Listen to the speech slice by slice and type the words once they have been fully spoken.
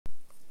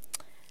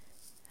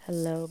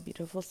Hello,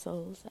 beautiful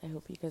souls. I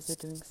hope you guys are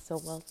doing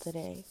so well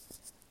today.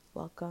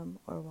 Welcome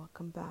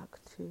back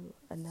to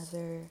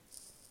another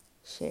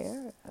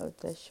share of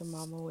the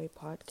Shamama Way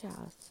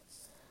podcast.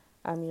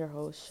 I'm your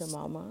host,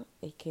 Shamama,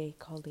 aka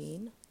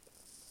Colleen.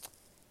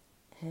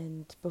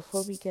 And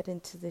before we get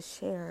into the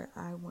share,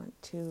 I want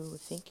to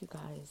thank you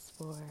guys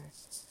for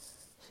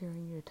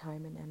sharing your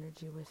time and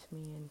energy with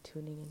me and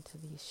tuning into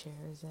these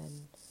shares.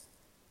 And,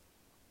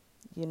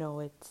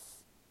 it's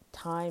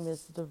time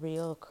is the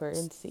real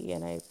currency,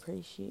 and I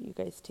appreciate you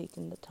guys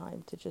taking the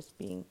time to just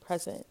being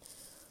present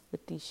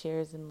with these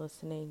shares and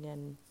listening.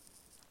 And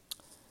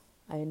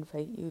I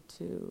invite you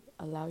to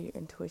allow your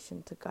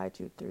intuition to guide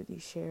you through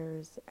these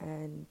shares.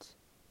 And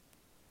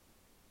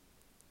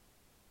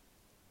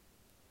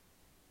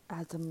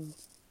as I'm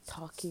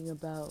talking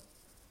about,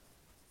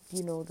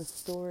 the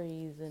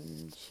stories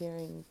and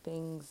sharing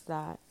things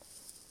that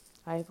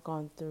I've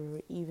gone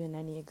through, even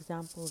any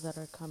examples that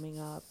are coming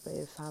up,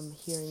 if I'm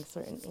hearing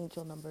certain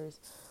angel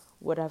numbers,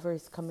 whatever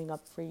is coming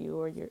up for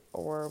you,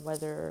 or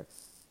whether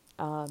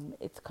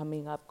it's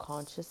coming up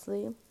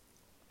consciously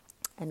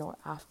and or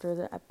after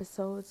the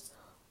episodes,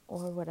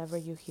 or whatever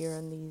you hear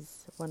on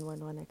these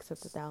 111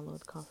 accept the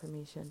download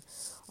confirmation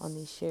on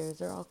these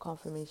shares, are all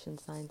confirmation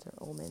signs or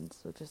omens.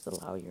 So just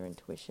allow your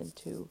intuition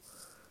to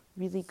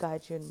really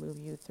guide you and move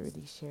you through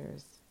these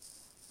shares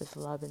with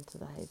love into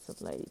the heights of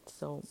light.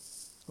 So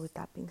with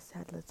that being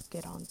said, let's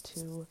get on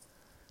to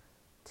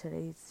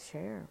today's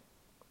share.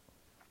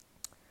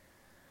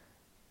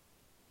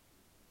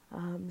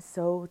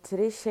 So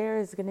today's share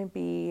is going to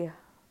be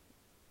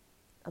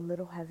a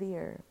little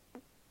heavier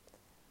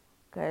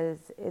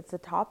because it's a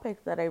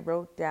topic that I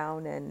wrote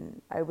down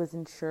and I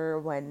wasn't sure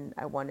when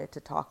I wanted to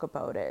talk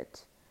about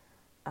it.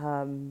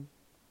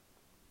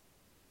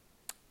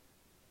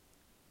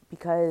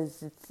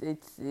 Because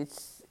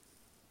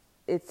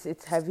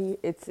it's heavy.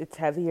 It's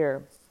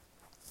heavier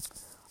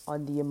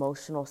on the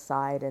emotional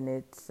side, and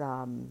it's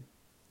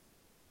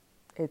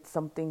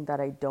something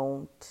that I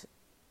don't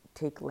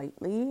take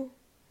lightly,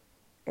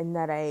 and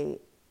that I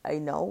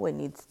know it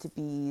needs to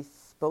be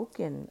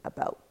spoken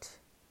about.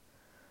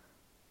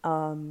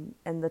 And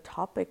the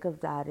topic of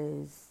that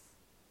is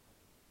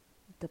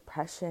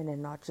depression,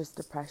 and not just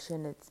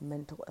depression, it's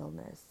mental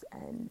illness.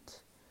 And,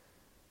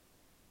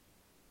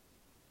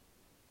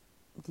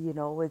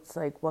 it's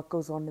like what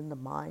goes on in the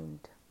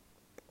mind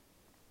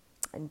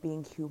and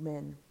being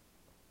human.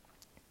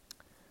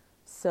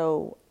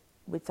 So,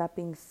 with that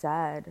being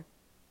said,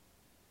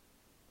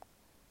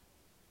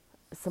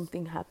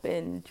 something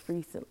happened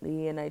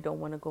recently, and I don't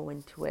want to go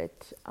into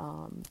it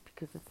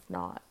because it's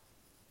not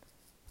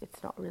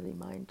really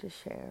mine to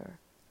share.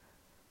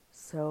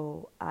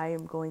 So I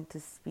am going to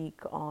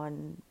speak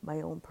on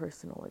my own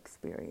personal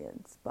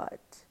experience,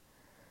 but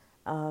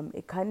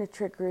it kind of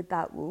triggered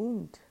that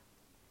wound.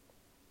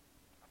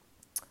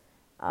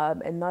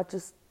 And not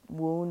just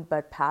wound,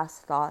 but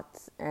past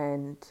thoughts.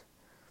 And,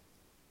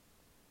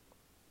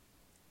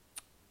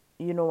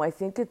 I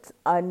think it's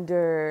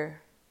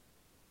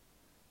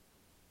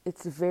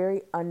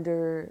very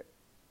underrated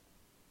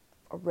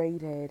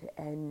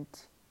and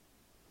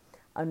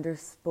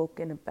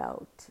underspoken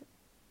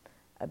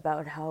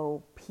about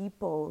how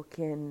people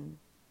can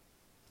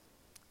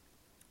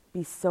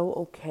be so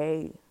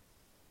okay,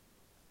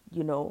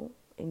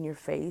 in your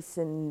face,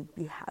 and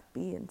be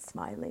happy and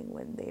smiling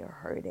when they are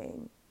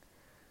hurting.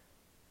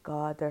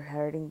 God, they're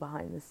hurting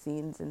behind the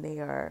scenes, and they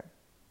are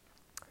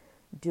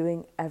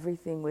doing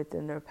everything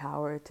within their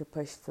power to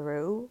push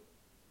through.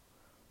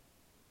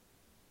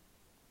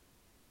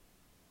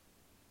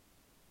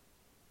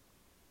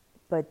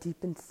 But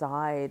deep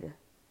inside,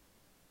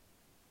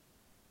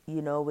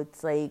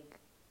 it's like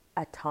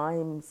at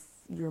times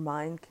your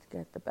mind can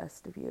get the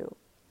best of you.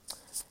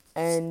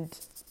 And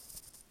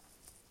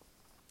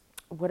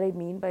what I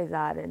mean by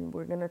that, and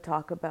we're going to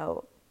talk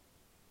about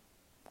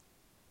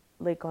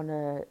like on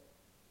a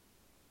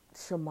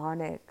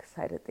shamanic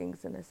side of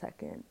things in a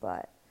second,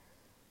 but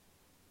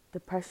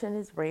depression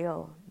is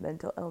real,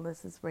 mental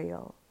illness is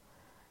real,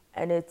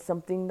 and it's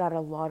something that a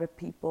lot of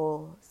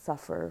people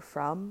suffer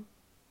from,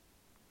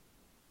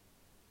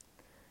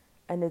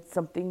 and it's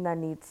something that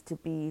needs to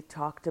be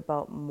talked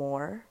about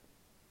more.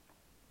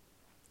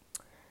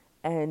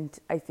 And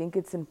I think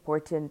it's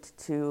important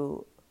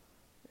to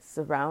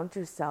surround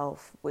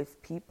yourself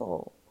with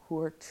people who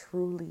are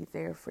truly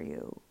there for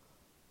you.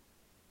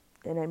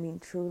 And I mean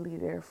truly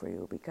there for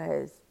you,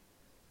 because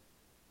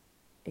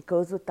it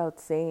goes without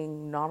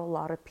saying, not a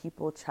lot of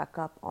people check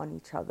up on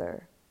each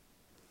other.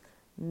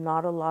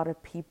 Not a lot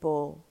of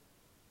people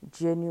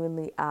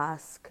genuinely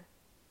ask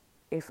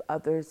if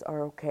others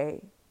are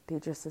okay. They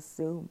just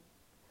assume.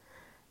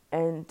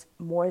 And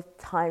more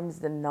times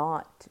than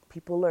not,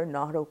 people are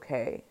not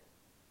okay.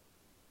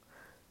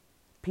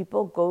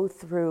 People go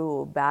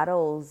through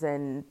battles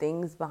and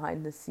things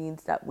behind the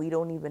scenes that we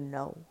don't even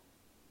know.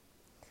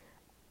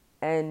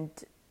 And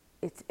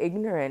it's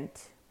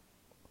ignorant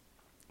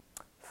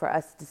for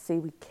us to say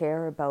we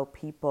care about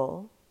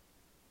people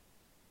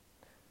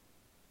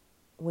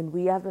when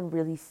we haven't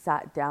really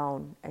sat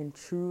down and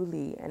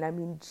truly, and I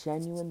mean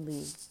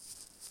genuinely,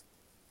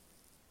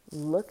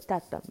 looked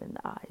at them in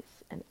the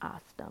eyes and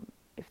asked them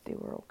if they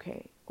were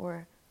okay,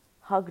 or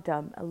hugged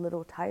them a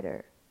little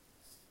tighter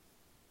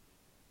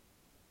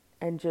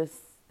and just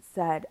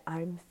said,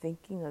 I'm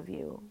thinking of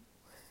you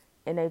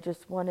and I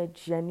just want to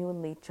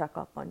genuinely check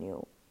up on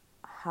you.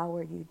 How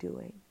are you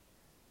doing?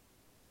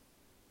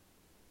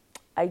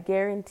 I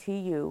guarantee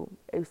you,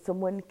 if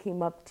someone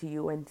came up to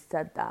you and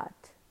said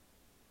that,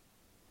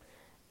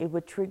 it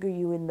would trigger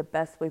you in the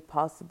best way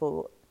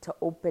possible to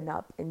open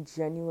up and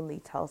genuinely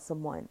tell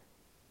someone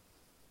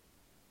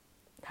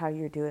how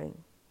you're doing.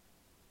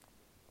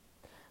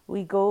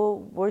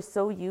 We're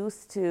so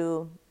used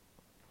to,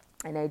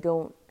 and I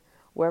don't,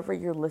 wherever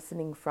you're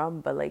listening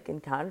from, but like in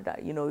Canada,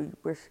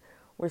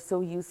 we're so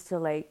used to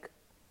like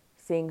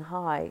saying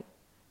hi.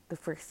 The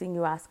first thing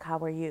you ask, how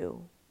are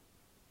you?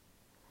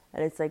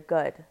 And it's like,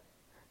 good.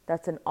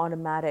 That's an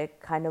automatic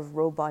kind of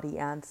robot-y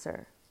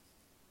answer.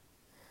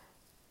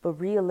 But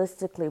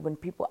realistically, when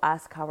people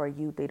ask, how are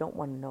you, they don't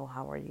want to know,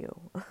 how are you?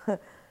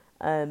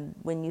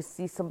 When you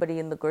see somebody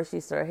in the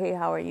grocery store, hey,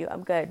 how are you?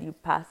 I'm good. You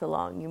pass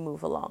along, you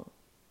move along.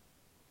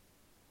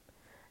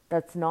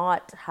 That's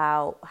not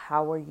how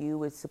are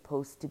you is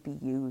supposed to be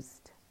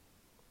used.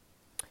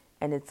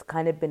 And it's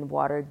kind of been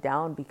watered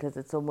down because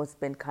it's almost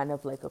been kind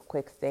of like a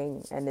quick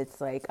thing. And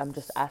it's like, I'm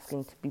just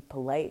asking to be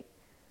polite.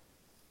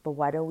 But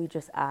why don't we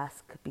just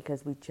ask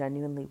because we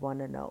genuinely want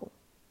to know?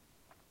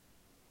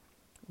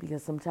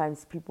 Because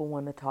sometimes people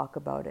want to talk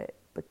about it,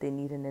 but they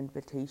need an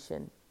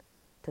invitation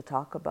to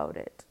talk about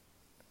it,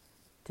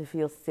 to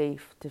feel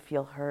safe, to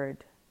feel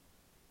heard.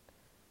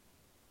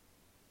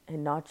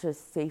 And not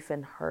just safe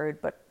and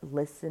heard, but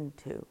listened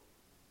to.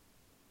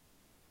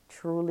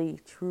 Truly,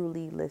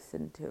 truly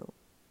listened to.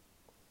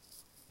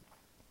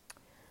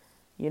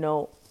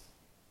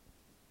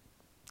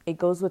 It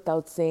goes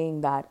without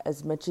saying that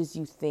as much as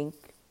you think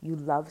you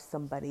love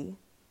somebody,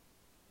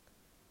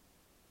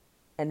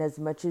 and as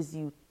much as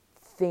you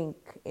think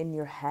in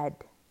your head,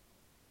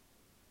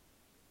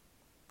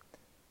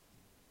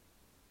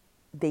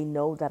 they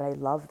know that I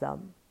love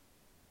them.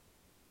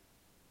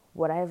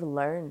 What I've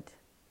learned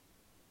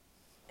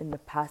in the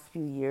past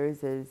few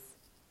years is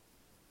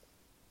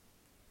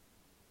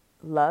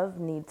love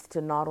needs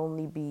to not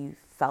only be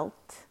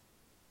felt,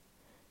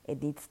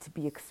 it needs to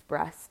be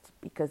expressed,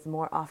 because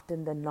more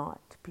often than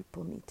not,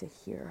 people need to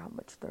hear how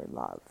much they're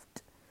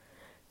loved.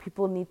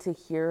 People need to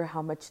hear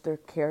how much they're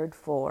cared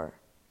for,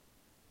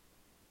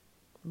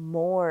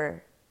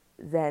 more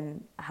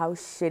than how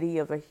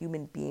shitty of a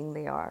human being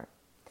they are.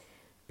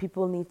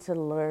 People need to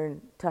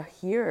learn to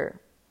hear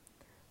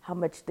how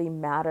much they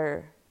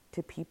matter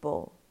to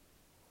people,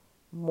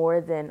 more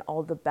than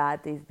all the bad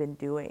they've been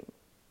doing.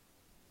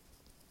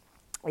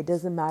 It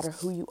doesn't matter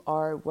who you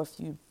are, what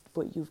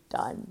you've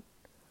done.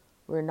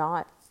 We're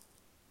not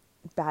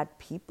bad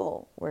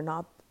people. We're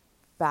not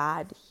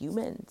bad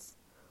humans.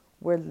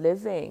 We're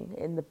living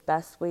in the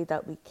best way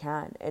that we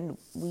can. And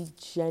we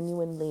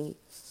genuinely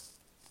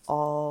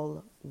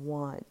all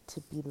want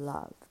to be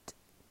loved.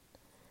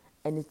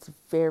 And it's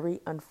very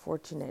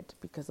unfortunate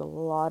because a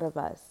lot of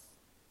us,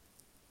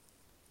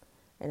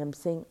 and I'm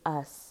saying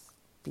us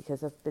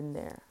because I've been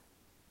there,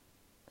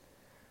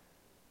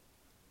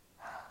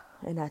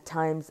 and at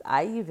times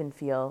I even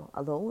feel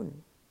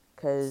alone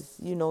because,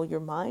 your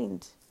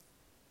mind,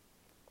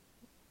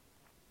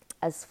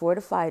 as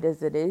fortified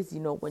as it is,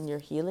 when you're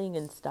healing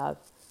and stuff,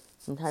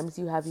 sometimes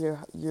you have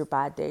your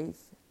bad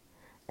days.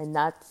 And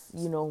that's,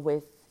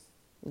 with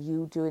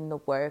you doing the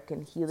work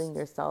and healing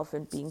yourself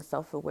and being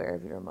self-aware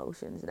of your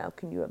emotions. Now,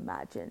 can you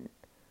imagine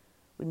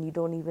when you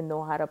don't even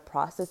know how to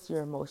process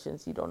your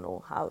emotions, you don't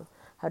know how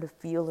to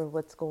feel or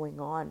what's going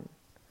on,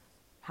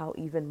 how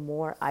even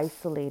more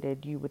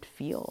isolated you would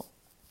feel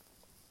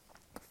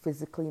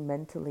physically,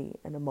 mentally,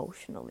 and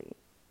emotionally.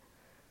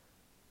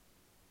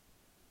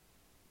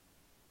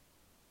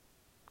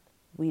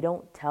 We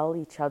don't tell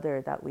each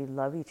other that we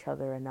love each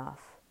other enough.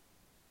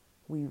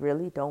 We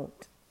really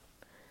don't.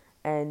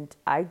 And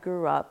I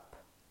grew up,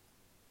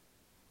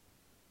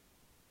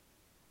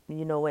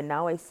 and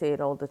now I say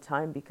it all the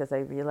time because I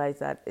realize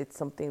that it's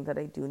something that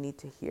I do need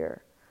to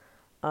hear.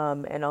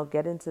 And I'll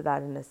get into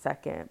that in a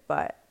second.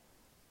 But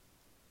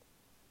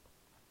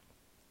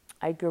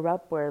I grew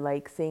up where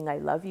like saying I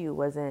love you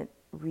wasn't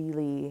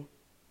really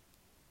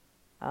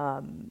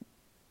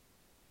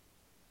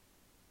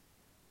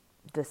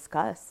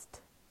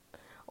discussed.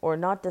 Or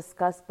not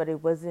discussed, but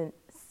it wasn't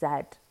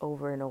said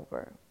over and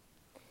over.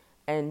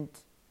 And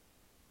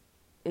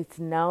it's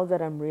now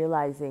that I'm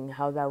realizing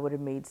how that would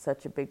have made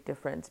such a big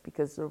difference,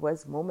 because there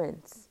was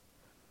moments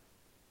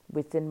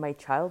within my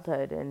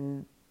childhood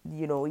and,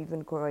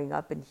 even growing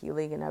up and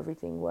healing and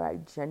everything, where I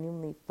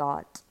genuinely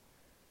thought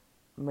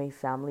my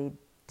family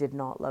did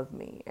not love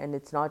me. And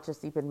it's not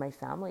just even my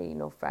family,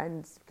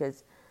 friends,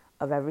 because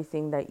of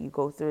everything that you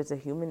go through as a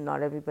human,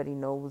 not everybody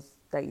knows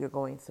that you're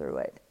going through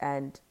it.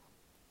 And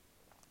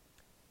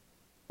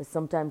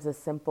sometimes a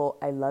simple,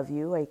 I love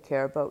you, I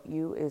care about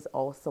you, is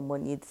all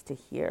someone needs to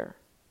hear.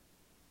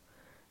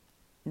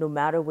 No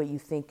matter what you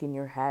think in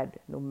your head,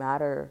 no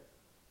matter,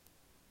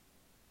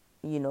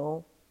 you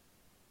know,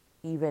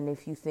 even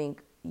if you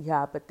think,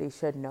 yeah, but they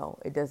should know,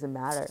 it doesn't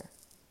matter.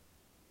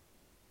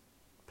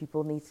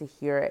 People need to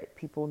hear it.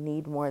 People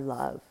need more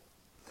love.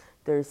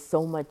 There's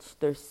so much,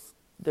 there's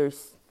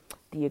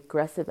the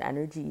aggressive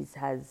energies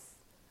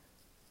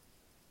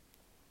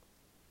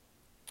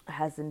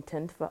has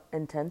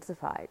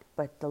intensified,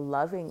 but the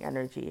loving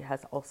energy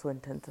has also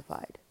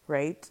intensified,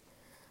 right?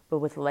 But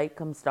with light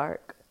comes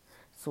dark.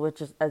 So it's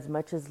just, as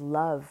much as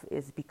love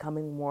is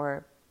becoming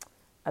more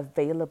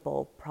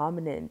available,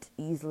 prominent,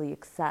 easily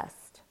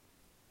accessed,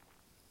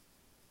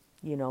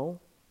 you know,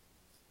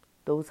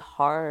 those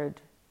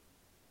hard,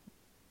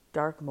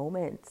 dark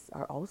moments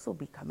are also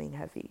becoming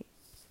heavy.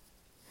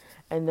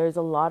 And there's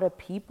a lot of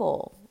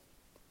people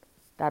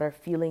that are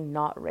feeling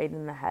not right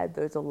in the head.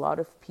 There's a lot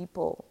of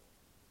people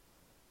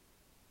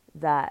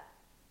that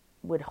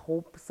would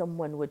hope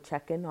someone would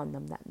check in on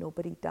them that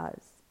nobody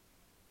does.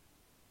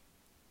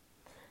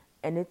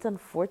 And it's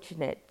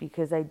unfortunate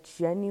because I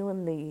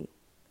genuinely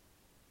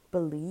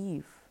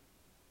believe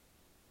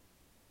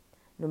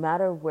no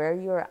matter where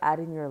you're at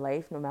in your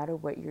life, no matter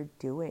what you're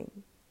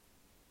doing,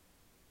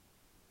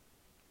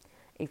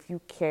 if you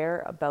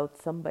care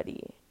about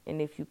somebody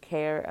and if you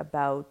care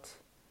about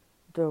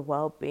their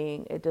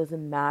well-being, it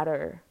doesn't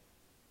matter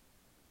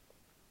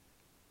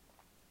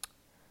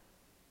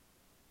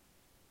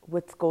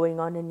what's going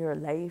on in your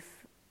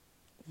life,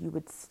 you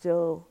would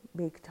still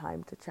make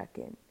time to check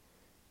in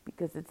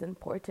because it's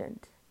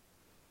important.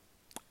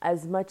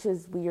 As much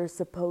as we are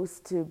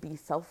supposed to be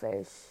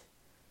selfish,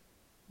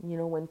 you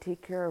know, and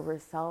take care of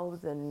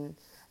ourselves, and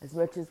as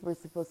much as we're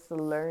supposed to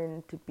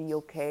learn to be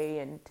okay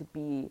and to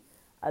be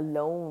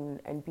alone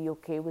and be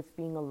okay with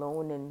being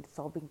alone and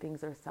solving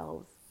things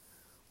ourselves,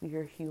 we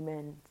are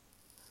humans.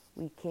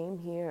 We came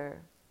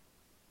here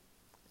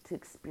to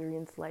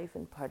experience life,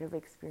 and part of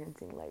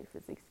experiencing life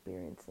is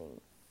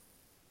experiencing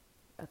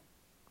a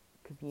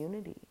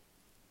community.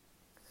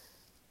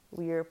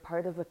 We are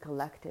part of a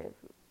collective.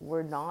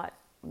 We're not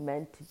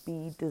meant to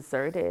be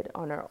deserted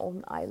on our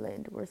own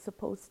island. We're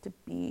supposed to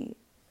be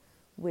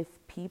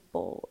with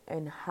people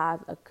and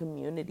have a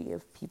community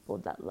of people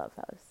that love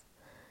us.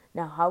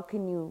 Now, how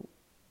can you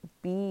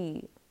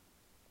be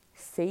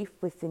safe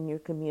within your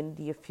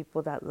community of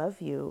people that love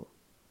you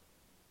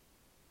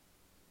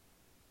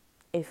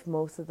if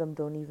most of them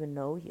don't even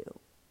know you?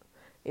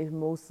 If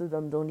most of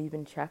them don't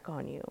even check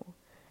on you?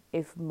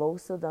 If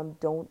most of them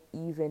don't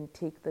even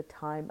take the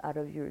time out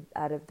of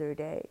their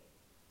day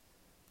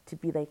to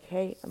be like,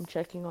 hey, I'm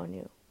checking on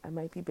you. I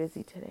might be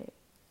busy today,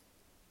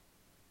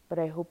 but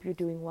I hope you're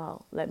doing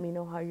well. Let me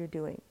know how you're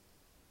doing.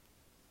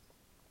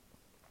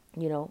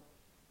 You know,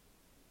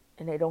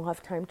 and I don't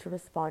have time to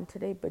respond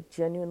today, but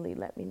genuinely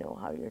let me know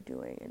how you're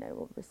doing and I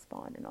will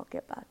respond and I'll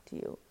get back to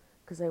you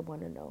because I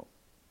want to know.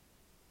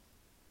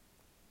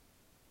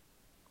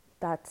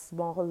 That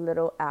small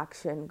little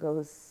action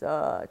goes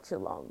such a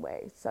long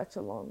way, such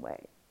a long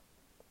way.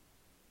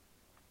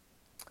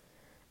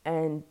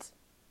 And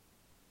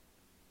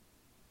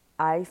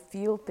I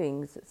feel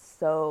things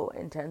so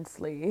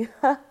intensely.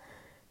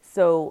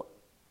 So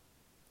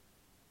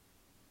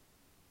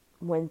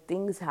when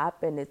things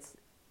happen,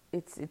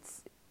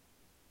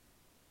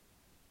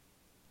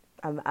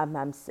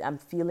 I'm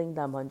feeling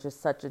them on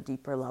just such a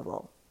deeper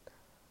level.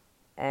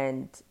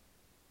 And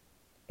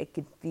I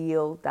could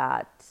feel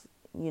that,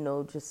 you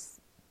know, just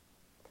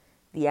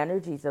the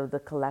energies of the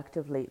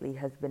collective lately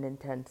has been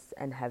intense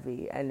and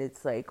heavy. And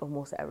it's like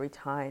almost every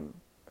time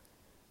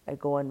I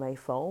go on my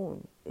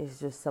phone, it's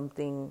just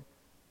something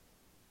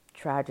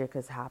tragic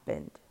has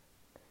happened.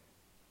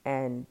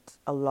 And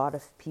a lot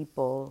of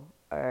people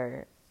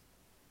are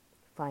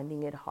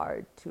finding it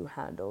hard to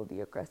handle the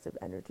aggressive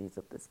energies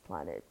of this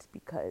planet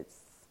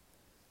because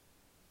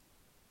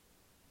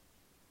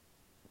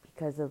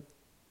of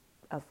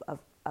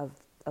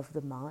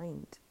the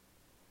mind,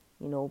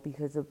 you know,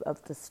 because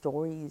of the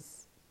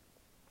stories,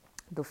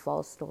 the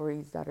false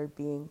stories that are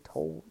being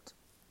told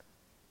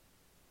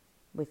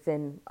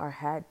within our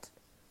head,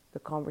 the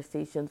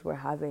conversations we're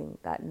having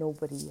that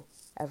nobody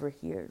ever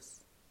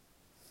hears.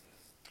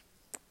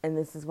 And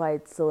this is why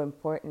it's so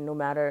important, no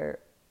matter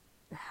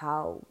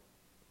how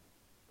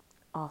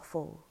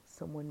awful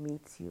someone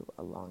meets you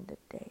along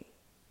the day,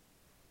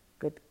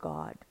 good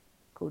God,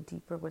 go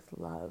deeper with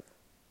love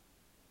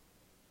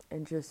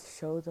and just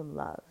show them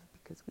love,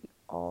 because we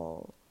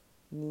all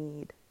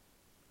need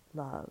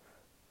love.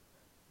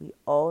 We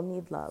all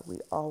need love. We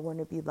all want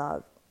to be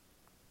loved.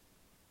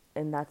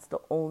 And that's the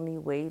only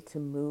way to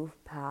move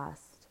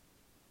past,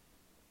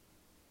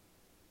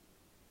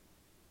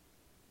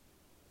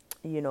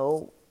 you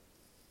know,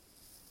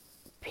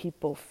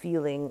 people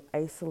feeling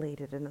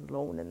isolated and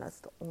alone. And that's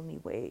the only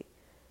way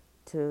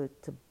to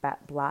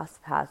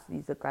blast past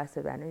these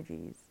aggressive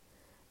energies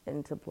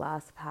and to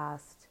blast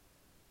past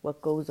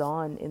what goes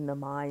on in the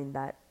mind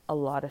that a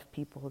lot of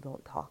people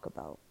don't talk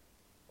about,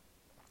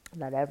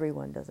 that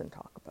everyone doesn't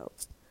talk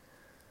about.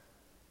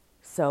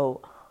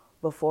 So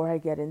before I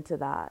get into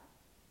that,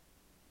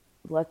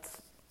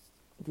 let's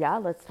yeah,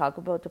 let's talk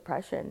about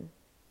depression.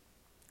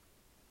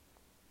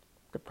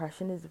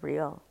 Depression is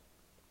real.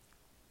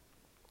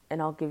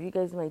 And I'll give you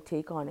guys my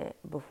take on it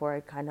before I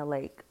kind of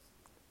like,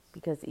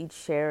 because each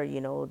share,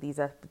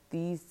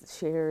 these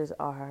shares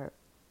are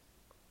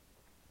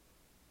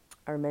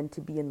meant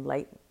to be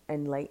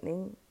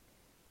enlightening,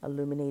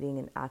 illuminating,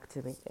 and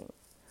activating.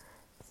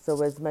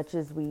 So as much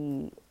as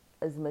we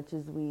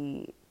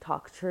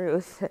talk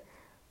truth,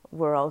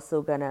 we're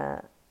also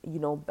gonna,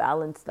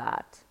 balance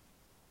that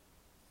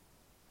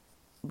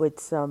with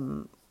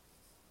some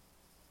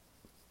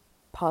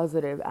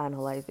positive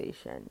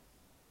analyzation.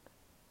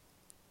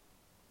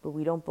 But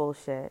we don't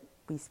bullshit.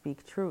 We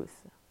speak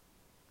truth,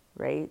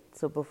 right?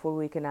 So before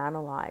we can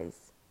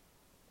analyze,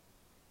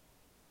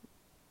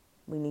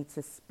 we need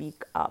to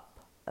speak up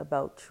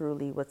about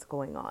truly what's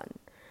going on.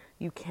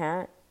 You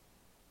can't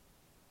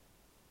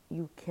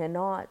you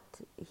cannot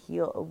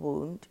heal a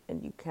wound,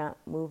 and you can't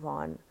move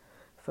on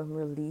from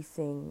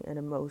releasing an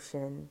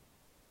emotion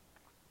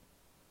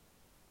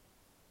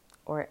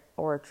or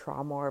a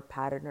trauma or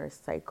pattern or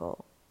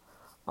cycle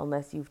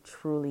unless you've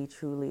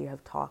truly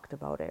have talked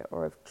about it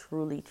or have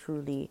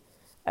truly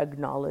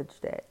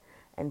acknowledged it.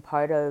 And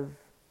part of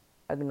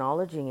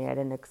acknowledging it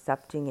and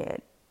accepting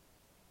it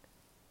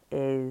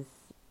is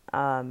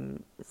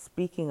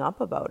speaking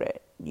up about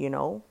it.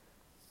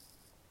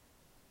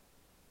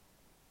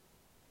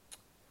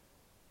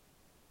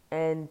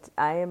 And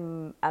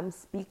I'm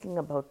speaking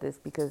about this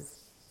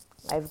because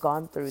I've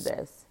gone through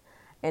this,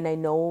 and I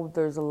know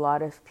there's a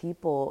lot of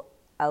people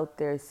out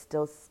there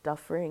still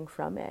suffering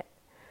from it.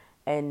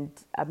 And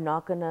I'm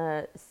not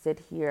gonna sit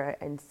here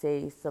and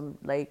say some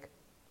like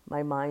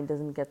my mind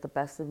doesn't get the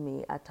best of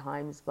me at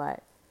times,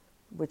 but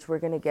which we're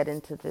gonna get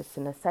into this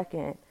in a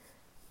second.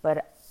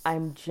 But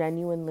I'm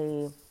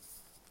genuinely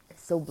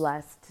so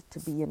blessed to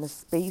be in a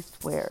space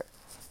where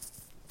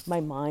my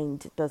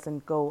mind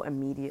doesn't go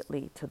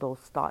immediately to those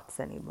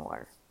thoughts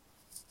anymore.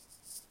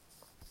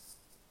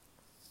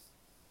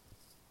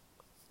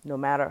 No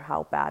matter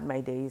how bad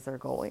my days are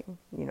going.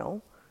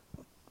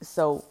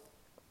 So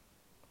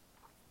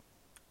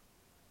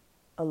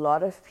a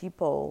lot of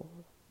people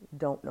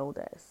don't know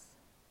this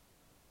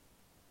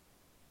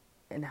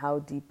and how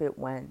deep it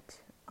went.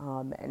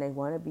 And I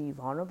want to be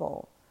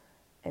vulnerable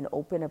and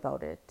open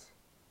about it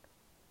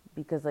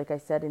because, like I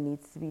said, it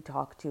needs to be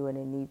talked to, and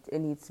it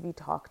needs to be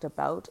talked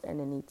about, and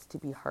it needs to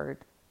be heard.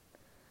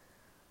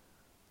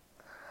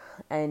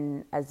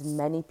 And as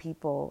many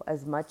people,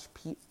 as much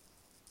people,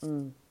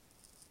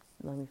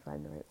 let me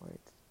find the right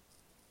words.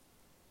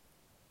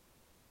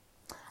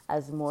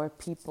 As more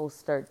people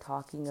start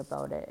talking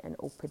about it and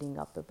opening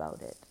up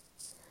about it,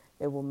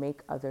 it will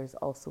make others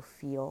also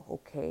feel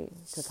okay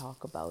to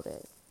talk about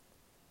it,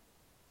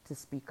 to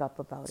speak up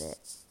about it,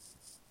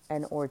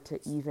 and or to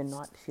even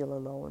not feel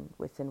alone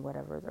within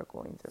whatever they're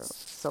going through.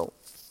 So,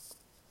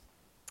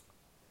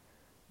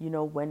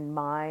 when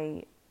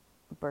my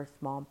birth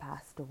mom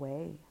passed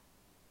away,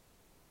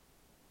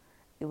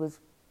 it was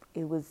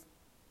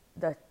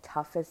the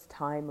toughest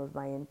time of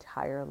my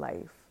entire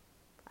life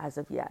as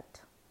of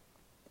yet.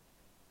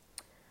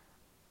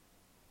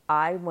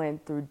 I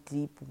went through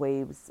deep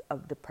waves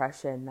of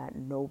depression that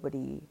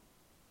nobody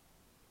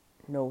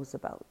knows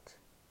about,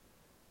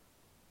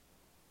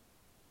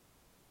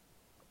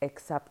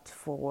 except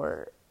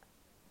for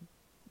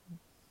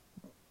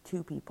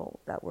 2 people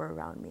that were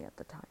around me at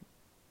the time.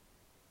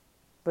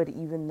 But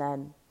even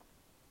then,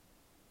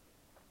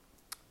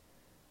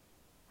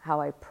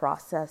 how I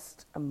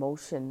processed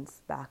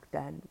emotions back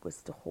then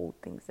was to hold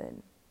things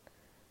in,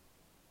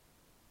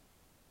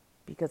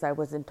 because I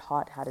wasn't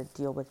taught how to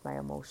deal with my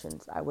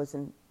emotions. I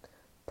wasn't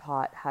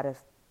taught how to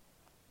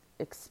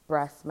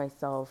express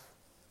myself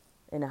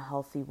in a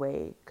healthy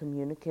way,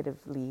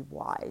 communicatively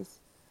wise.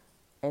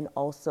 And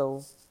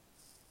also,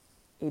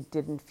 it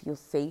didn't feel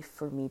safe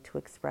for me to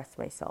express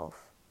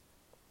myself.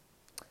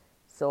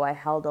 So I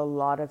held a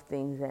lot of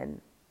things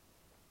in.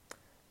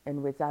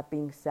 And with that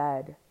being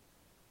said,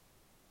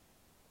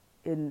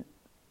 there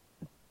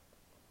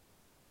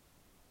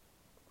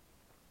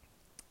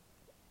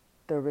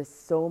was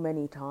so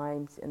many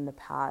times in the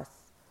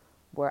past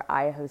where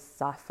I have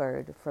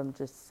suffered from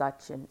just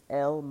such an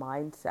ill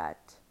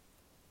mindset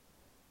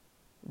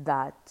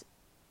that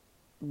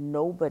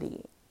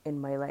nobody in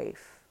my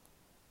life,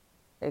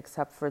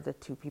 except for the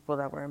 2 people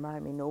that were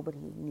around me,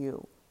 nobody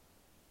knew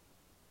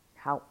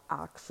how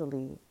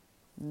actually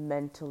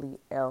mentally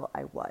ill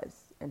I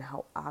was and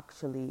how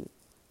actually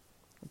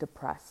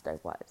depressed I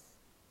was.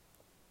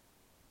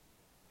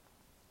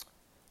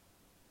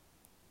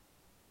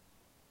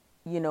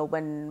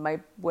 When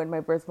my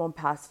birth mom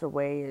passed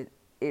away,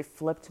 it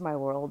flipped my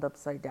world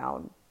upside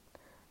down.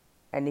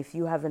 And if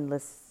you haven't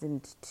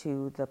listened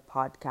to the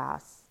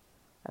podcast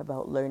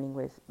about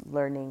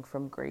learning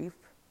from grief,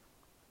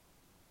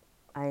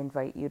 I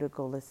invite you to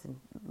go listen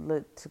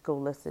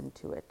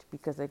to it,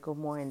 because I go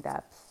more in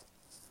depth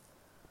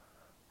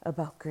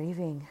about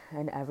grieving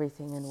and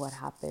everything and what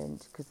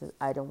happened, because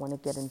I don't want to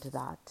get into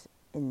that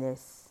in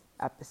this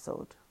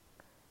episode.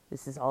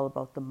 This is all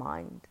about the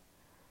mind.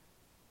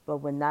 But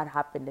when that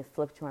happened, it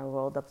flipped my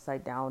world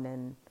upside down,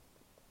 and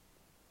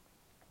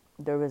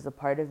there was a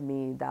part of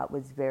me that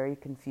was very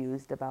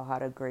confused about how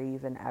to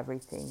grieve and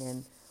everything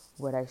and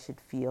what I should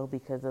feel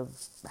because of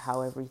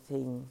how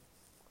everything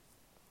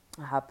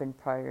happened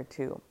prior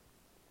to.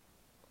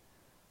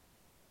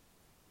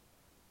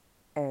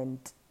 And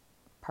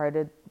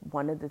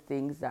one of the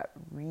things that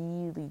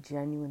really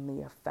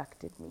genuinely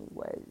affected me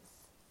was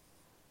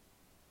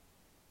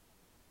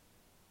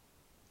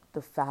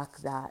the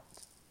fact that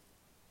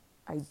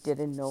I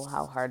didn't know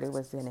how hard it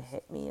was going to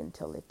hit me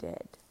until it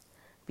did.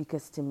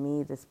 Because to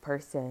me, this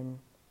person,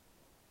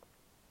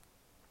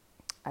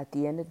 at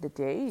the end of the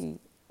day,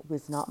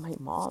 was not my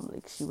mom.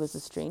 Like, she was a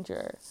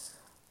stranger.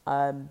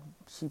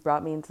 She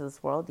brought me into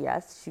this world,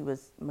 yes. She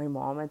was my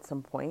mom at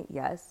some point,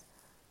 yes.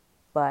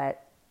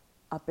 But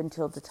up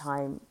until the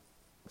time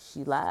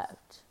she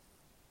left,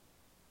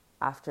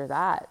 after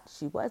that,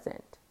 she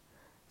wasn't.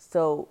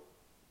 So,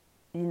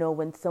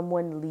 when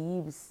someone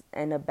leaves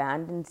and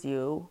abandons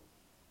you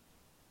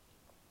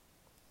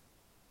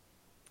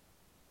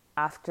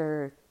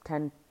after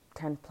 10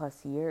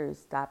 plus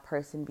years, that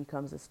person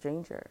becomes a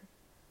stranger.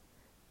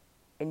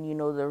 And,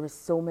 there was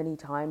so many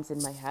times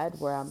in my head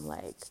where I'm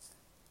like,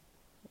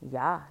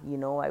 yeah,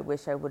 I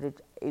wish I would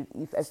have,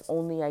 if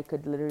only I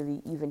could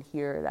literally even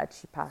hear that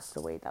she passed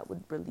away, that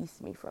would release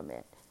me from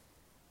it.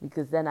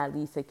 Because then at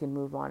least I can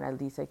move on, at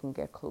least I can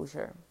get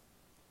closure.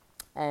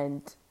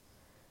 And,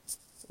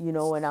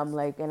 and I'm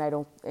like, and I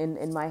don't,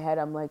 in my head,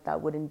 I'm like,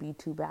 that wouldn't be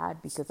too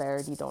bad because I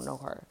already don't know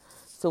her.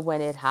 So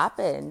when it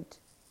happened,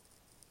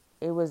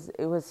 it was,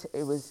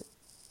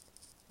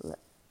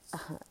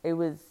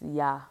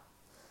 yeah,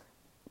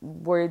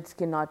 words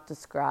cannot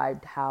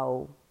describe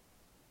how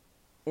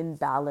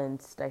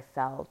imbalanced I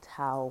felt,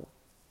 how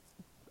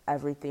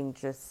everything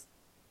just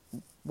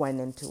went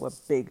into a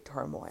big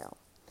turmoil.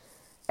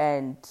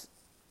 And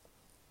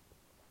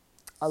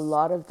a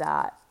lot of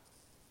that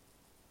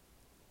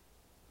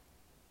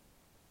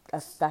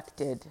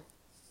affected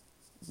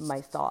my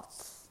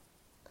thoughts.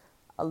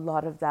 A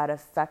lot of that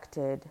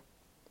affected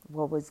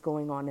what was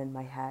going on in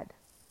my head.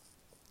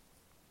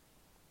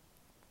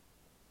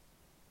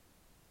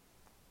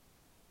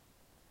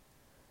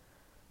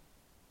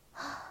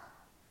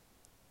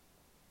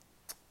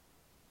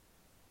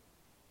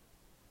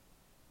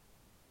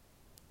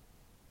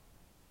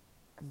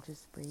 I'm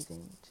just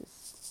breathing,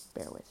 just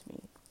bear with me.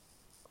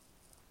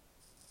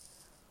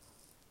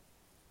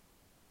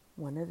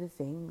 One of the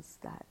things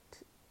that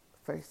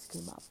first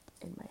came up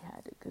in my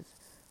head, because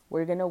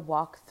we're going to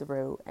walk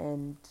through,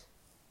 and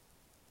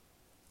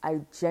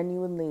I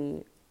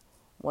genuinely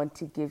want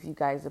to give you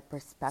guys a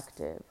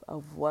perspective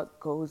of what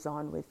goes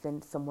on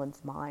within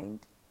someone's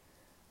mind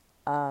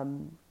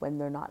when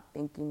they're not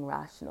thinking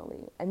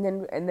rationally. And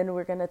then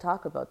we're going to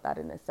talk about that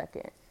in a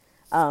second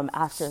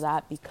after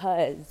that,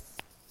 because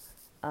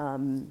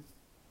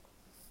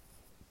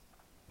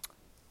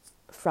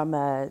from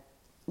a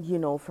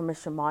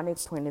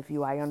shamanic point of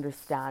view, I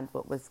understand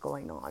what was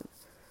going on.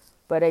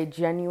 But I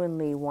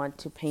genuinely want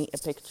to paint a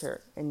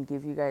picture and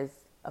give you guys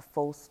a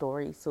full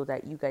story so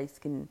that you guys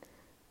can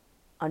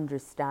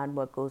understand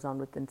what goes on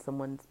within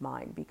someone's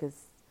mind,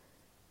 because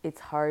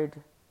it's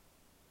hard.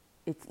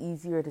 It's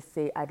easier to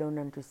say, I don't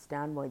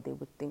understand why they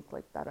would think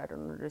like that. I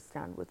don't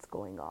understand what's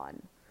going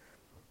on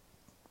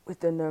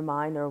within their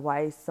mind, or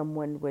why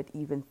someone would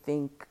even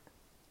think,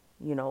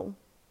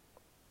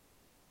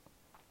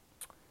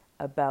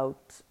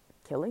 about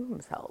killing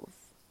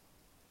themselves,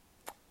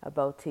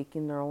 about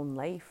taking their own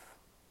life.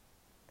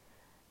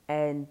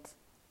 And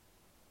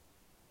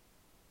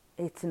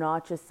it's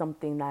not just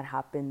something that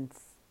happens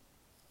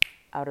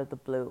out of the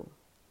blue.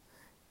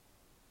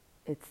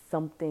 It's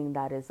something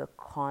that is a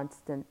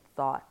constant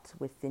thought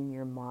within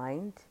your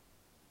mind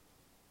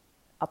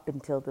up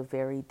until the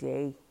very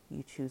day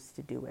you choose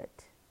to do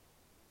it.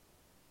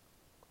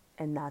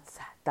 And that's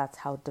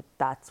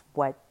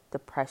what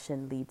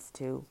depression leads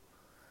to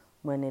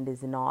when it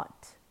is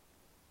not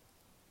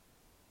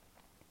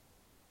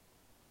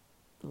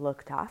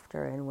looked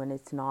after, and when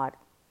it's not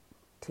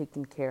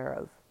taken care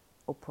of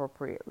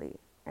appropriately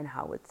and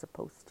how it's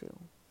supposed to.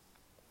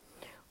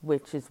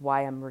 Which is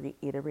why I'm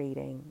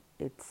reiterating,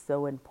 it's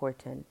so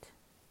important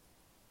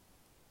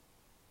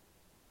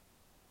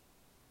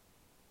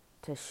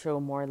to show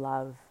more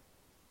love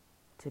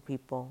to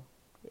people.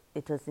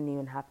 It doesn't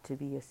even have to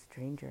be a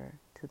stranger,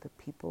 to the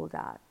people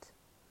that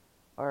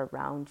are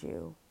around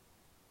you.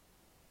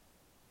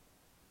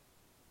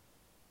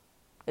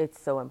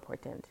 It's so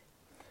important.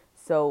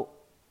 So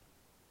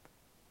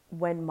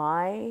when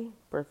my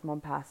birth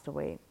mom passed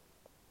away,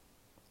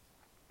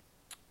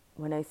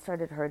 when I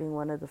started hurting,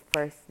 one of the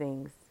first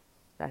things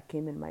that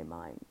came in my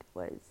mind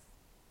was,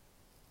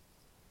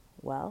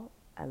 well,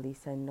 at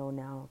least I know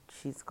now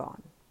she's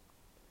gone.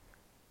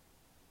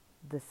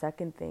 The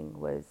second thing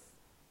was,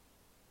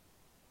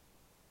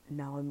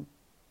 now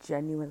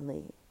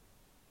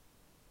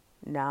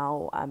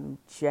I'm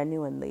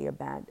genuinely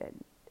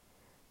abandoned.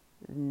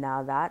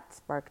 Now that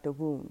sparked a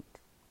wound.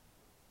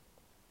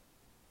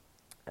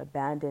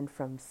 Abandoned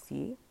from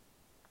C,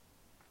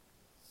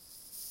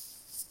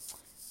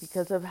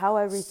 because of how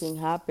everything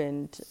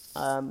happened.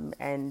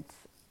 And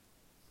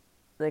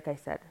like I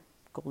said,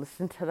 go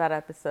listen to that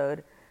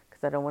episode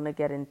because I don't want to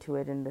get into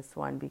it in this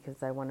one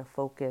because I want to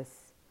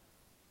focus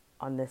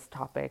on this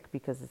topic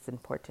because it's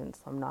important.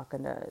 So I'm not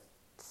going to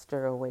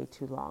stir away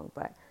too long.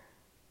 But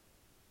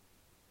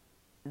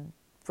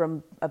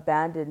from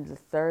abandoned, the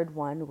third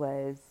one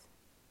was,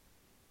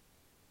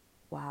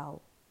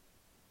 wow,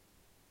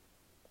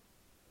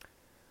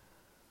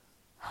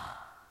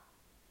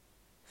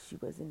 she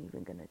wasn't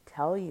even going to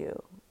tell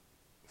you.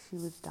 She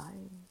was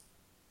dying.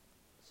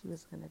 She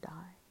was going to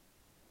die.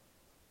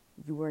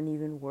 You weren't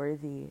even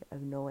worthy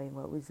of knowing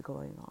what was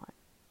going on.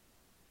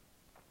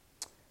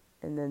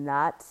 And then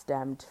that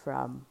stemmed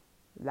from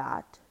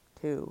that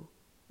too.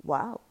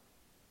 Wow.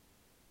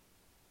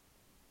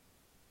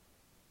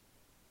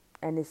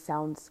 And it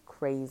sounds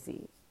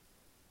crazy.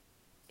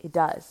 It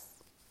does.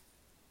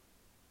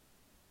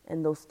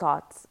 And those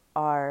thoughts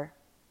are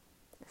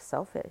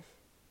selfish.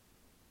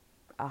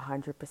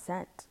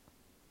 100%.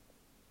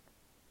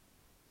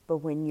 But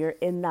when you're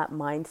in that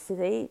mind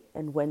state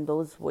and when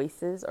those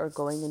voices are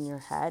going in your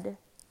head,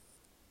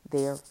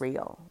 they are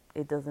real.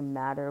 It doesn't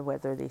matter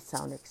whether they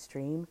sound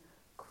extreme,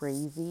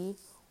 crazy,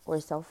 or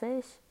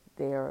selfish.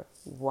 They are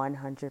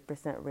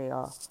 100%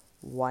 real,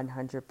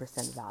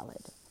 100%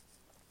 valid.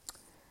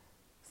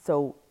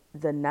 So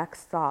the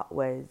next thought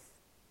was,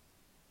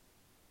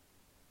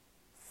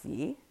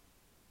 see,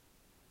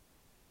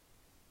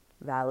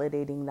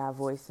 validating that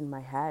voice in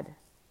my head,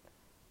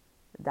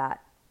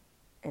 that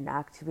and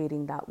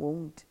activating that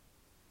wound.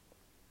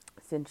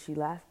 Since she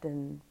left,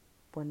 and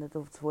one of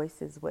those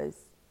voices was,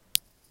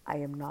 I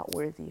am not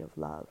worthy of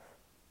love.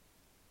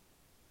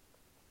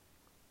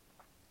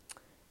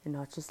 And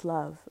not just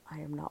love, I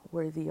am not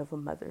worthy of a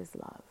mother's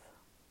love.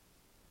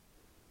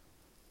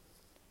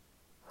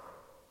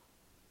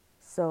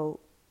 So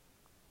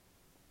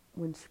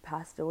when she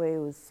passed away, it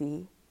was,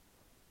 see,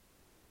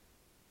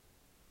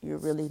 you're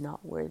really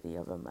not worthy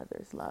of a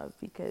mother's love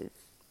because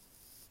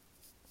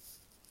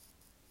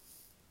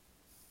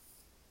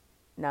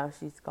now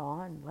she's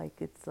gone.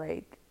 Like, it's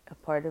like a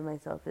part of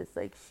myself is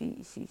like,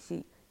 she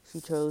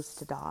chose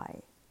to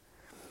die.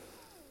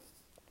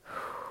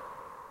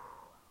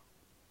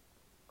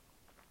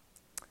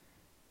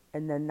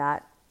 And then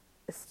that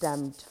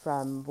stemmed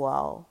from,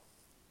 well,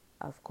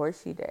 of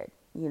course she did.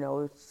 You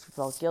know, she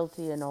felt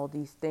guilty and all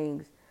these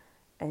things.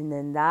 And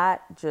then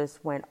that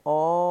just went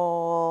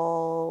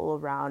all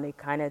around. It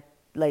kind of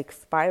like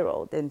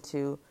spiraled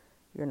into,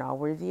 you're not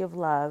worthy of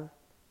love.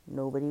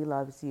 Nobody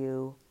loves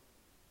you.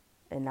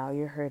 And now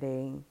you're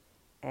hurting.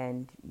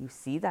 And you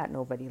see that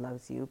nobody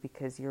loves you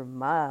because your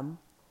mom,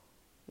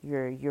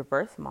 your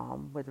birth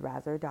mom, would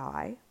rather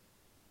die.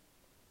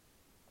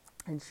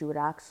 And she would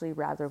actually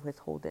rather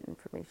withhold that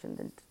information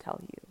than to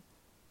tell you.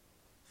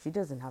 She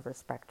doesn't have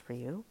respect for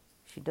you.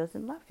 She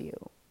doesn't love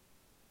you.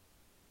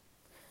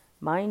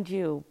 Mind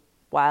you,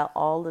 while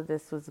all of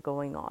this was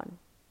going on,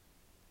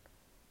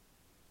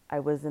 I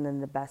wasn't in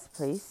the best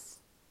place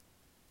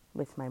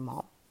with my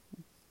mom.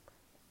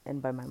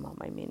 And by my mom,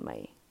 I mean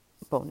my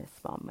bonus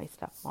mom, my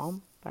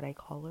stepmom. But I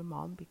call her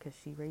mom because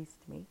she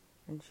raised me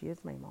and she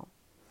is my mom.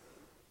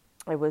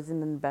 I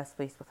wasn't in the best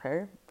place with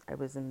her. I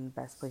was in the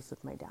best place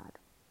with my dad.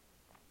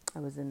 I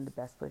was in the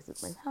best place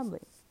with my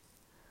family.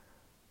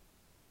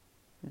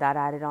 That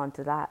added on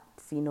to that.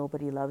 See,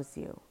 nobody loves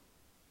you.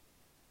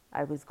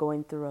 I was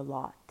going through a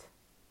lot.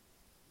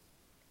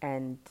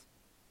 And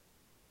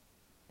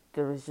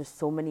there was just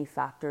so many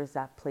factors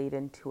that played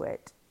into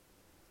it.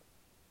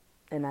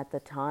 And at the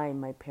time,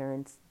 my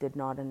parents did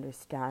not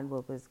understand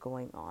what was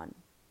going on.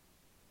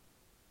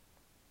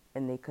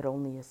 And they could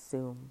only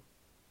assume.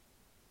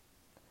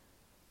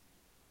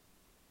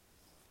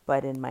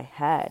 But in my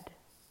head,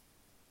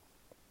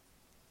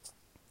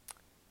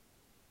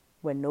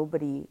 when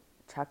nobody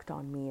checked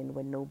on me and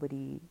when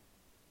nobody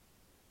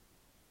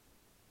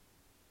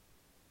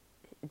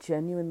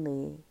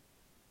genuinely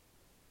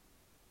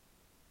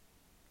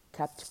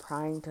kept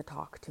trying to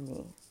talk to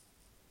me,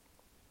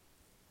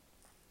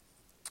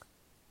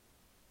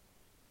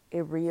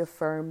 it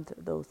reaffirmed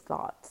those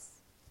thoughts.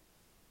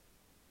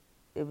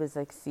 It was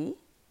like, see,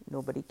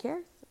 nobody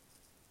cares.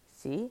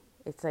 See,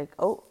 it's like,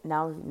 oh,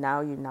 now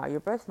your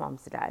birth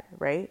mom's dead,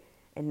 right?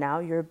 And now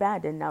you're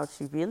abandoned. Now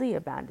she really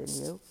abandoned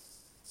you.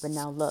 But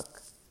now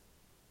look,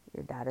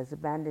 your dad has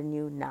abandoned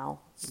you. Now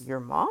your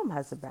mom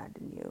has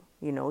abandoned you.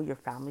 You know, your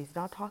family's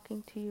not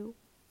talking to you.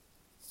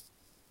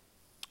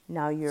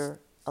 Now you're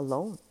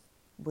alone.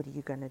 What are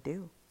you going to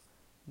do?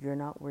 You're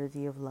not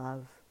worthy of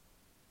love.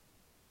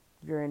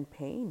 You're in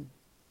pain.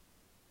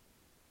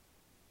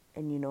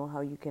 And you know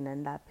how you can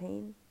end that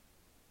pain?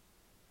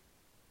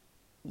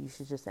 You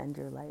should just end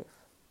your life.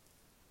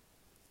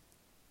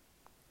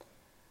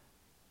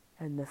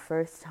 And the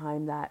first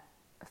time that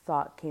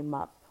thought came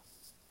up,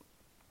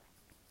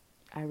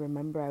 I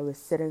remember I was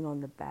sitting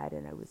on the bed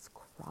and I was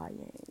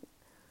crying.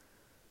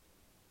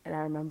 And I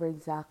remember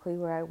exactly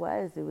where I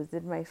was. It was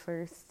in my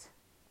first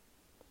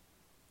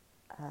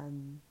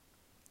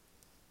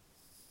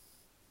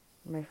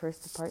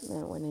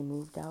apartment when I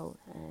moved out.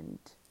 And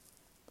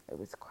I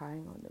was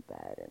crying on the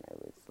bed, and I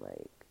was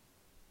like,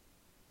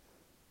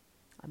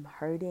 I'm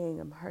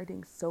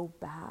hurting so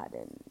bad.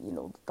 And,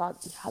 the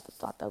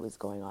thought that was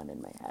going on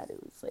in my head.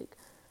 It was like,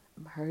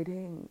 I'm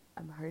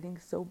hurting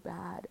so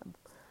bad.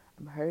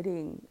 I'm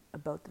hurting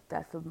about the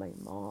death of my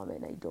mom,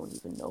 and I don't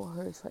even know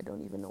her, so I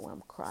don't even know why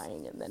I'm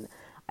crying. And then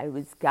I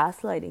was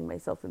gaslighting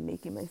myself and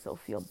making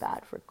myself feel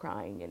bad for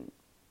crying and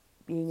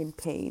being in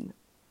pain.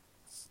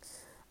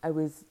 I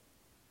was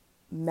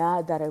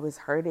mad that I was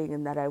hurting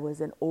and that I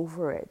wasn't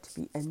over it.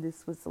 And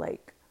this was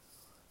like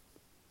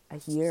a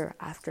year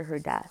after her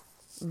death.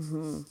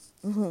 And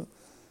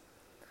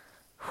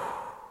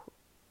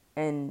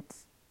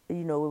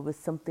it was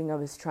something I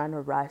was trying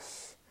to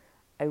rush.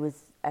 I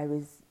was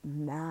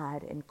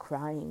mad and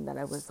crying that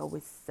I was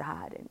always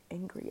sad and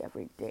angry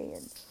every day,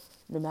 and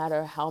no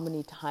matter how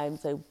many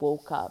times I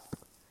woke up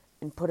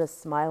and put a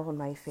smile on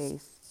my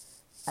face,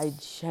 I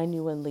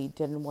genuinely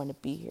didn't want to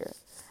be here.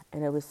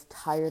 And I was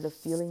tired of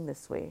feeling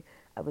this way.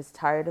 I was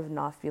tired of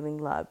not feeling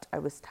loved. I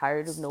was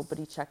tired of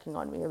nobody checking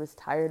on me. I was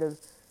tired of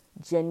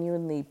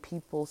genuinely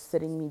people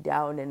sitting me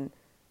down and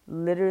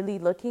literally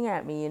looking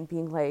at me and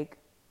being like,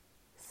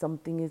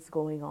 something is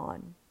going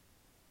on.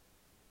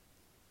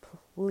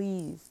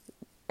 Please.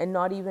 And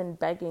not even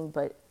begging,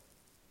 but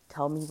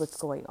tell me what's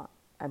going on.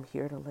 I'm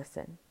here to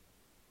listen.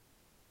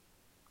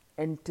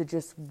 And to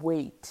just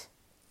wait.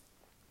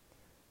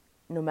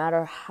 No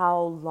matter how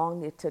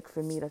long it took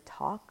for me to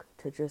talk,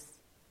 to just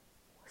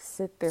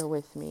sit there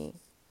with me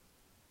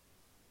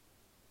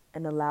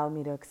and allow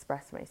me to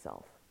express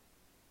myself.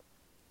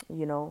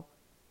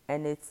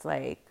 And it's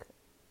like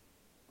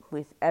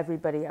with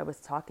everybody I was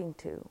talking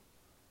to,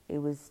 it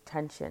was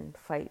tension,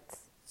 fights,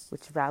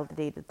 which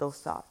validated those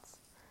thoughts.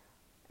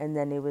 And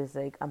then it was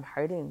like, I'm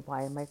hurting.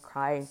 Why am I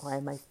crying? Why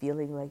am I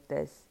feeling like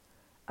this?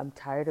 I'm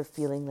tired of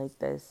feeling like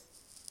this.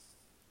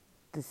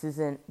 This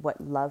isn't what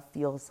love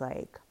feels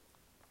like.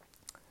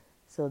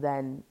 So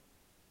then,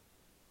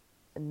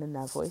 and then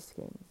that voice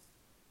came.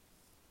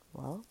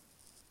 Well,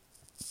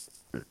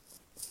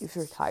 if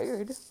you're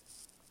tired,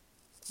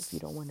 if you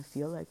don't want to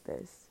feel like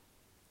this,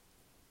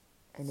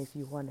 and if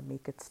you want to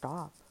make it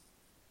stop,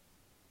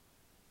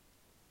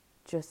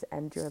 just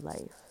end your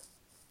life.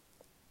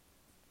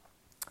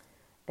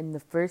 And the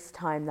first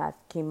time that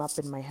came up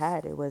in my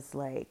head, it was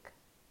like,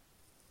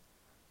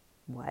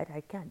 what?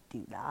 I can't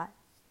do that.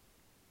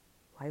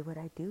 Why would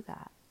I do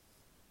that?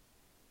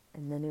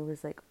 And then it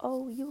was like,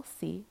 oh, you'll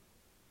see.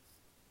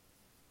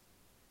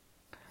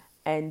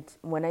 And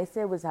when I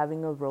say I was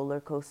having a roller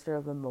coaster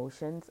of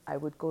emotions, I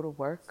would go to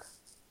work.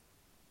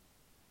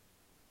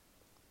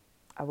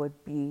 I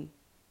would be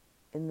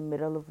in the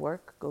middle of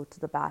work, go to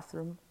the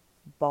bathroom,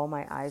 bawl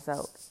my eyes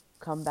out,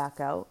 come back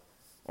out.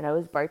 And I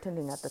was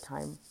bartending at the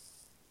time.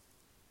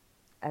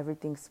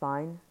 Everything's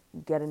fine.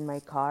 Get in my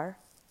car,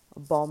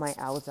 bawl my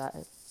eyes out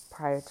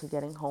prior to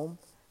getting home,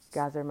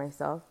 gather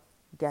myself,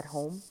 get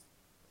home,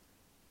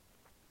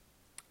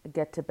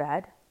 get to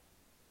bed,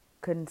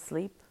 couldn't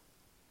sleep.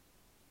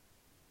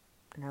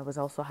 And I was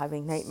also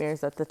having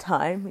nightmares at the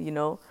time,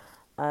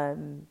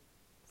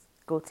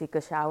 go take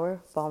a shower,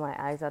 bawl my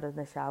eyes out in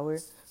the shower,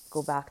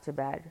 go back to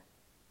bed.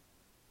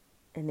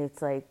 And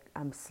it's like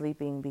I'm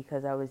sleeping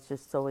because I was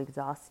just so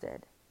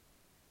exhausted.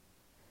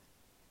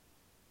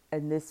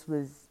 And this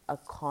was a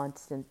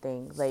constant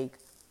thing. Like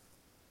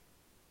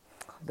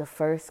the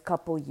first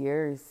couple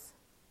years,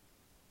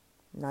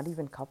 not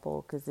even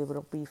couple, because it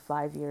would be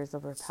 5 years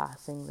of her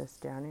passing this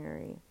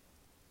January.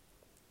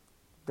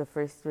 The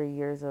first 2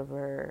 years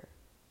were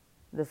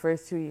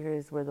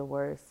the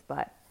worst,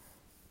 but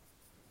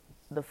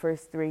the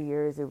first 3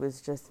 years it was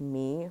just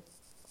me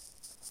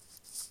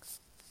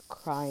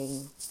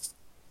crying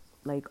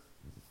like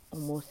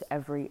almost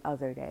every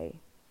other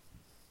day.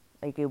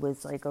 Like it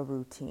was like a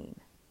routine.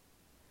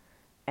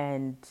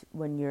 And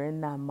when you're in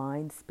that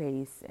mind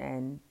space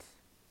and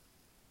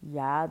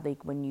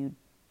like when you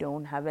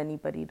don't have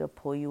anybody to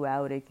pull you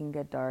out, it can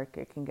get dark,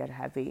 it can get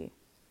heavy.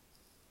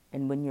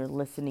 And when you're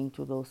listening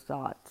to those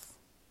thoughts.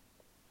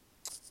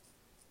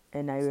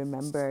 And I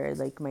remember,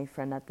 like, my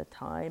friend at the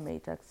time, I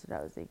texted,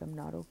 I was like, I'm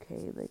not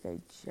okay. Like, I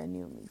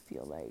genuinely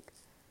feel like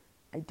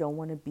I don't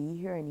want to be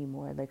here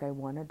anymore. Like, I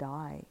want to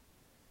die.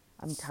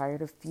 I'm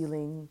tired of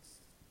feeling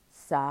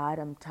sad.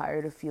 I'm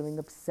tired of feeling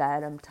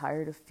upset. I'm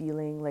tired of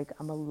feeling like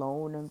I'm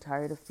alone. I'm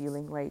tired of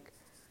feeling like,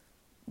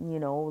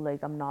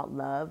 like I'm not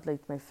loved.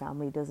 Like, my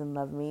family doesn't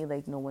love me.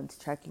 Like, no one's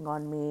checking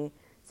on me.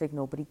 It's like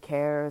nobody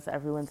cares.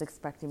 Everyone's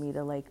expecting me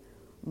to, like,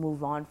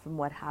 move on from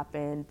what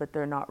happened, but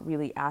they're not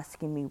really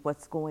asking me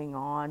what's going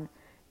on,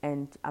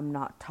 and I'm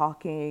not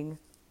talking,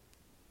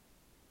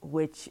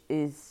 which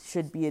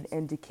should be an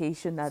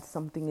indication that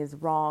something is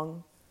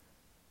wrong,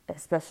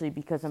 especially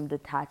because I'm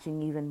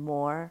detaching even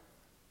more.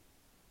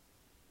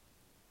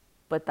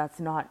 But that's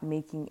not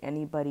making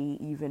anybody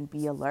even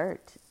be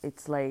alert.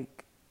 It's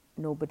like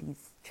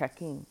nobody's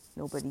checking,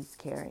 nobody's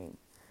caring.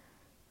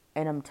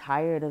 And I'm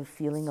tired of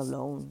feeling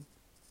alone.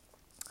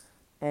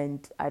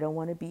 And I don't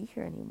want to be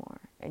here anymore.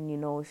 And,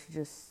 she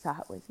just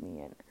sat with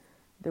me and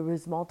there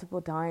was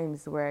multiple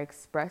times where I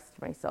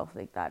expressed myself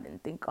like that,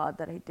 and thank God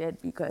that I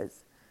did,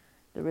 because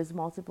there was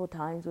multiple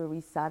times where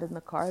we sat in the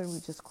car and we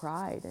just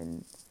cried,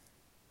 and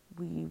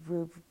we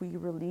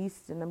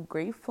released, and I'm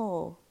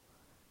grateful,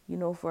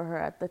 for her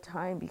at the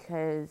time,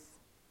 because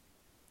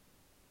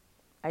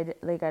I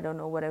don't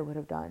know what I would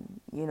have done,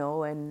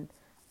 and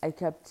I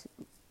kept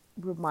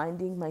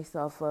reminding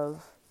myself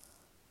of,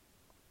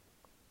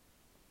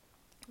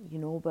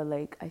 but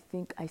like I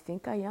think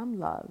I am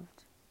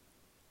loved.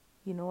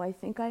 I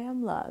think I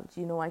am loved.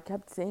 I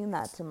kept saying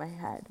that to my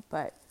head,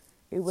 but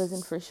it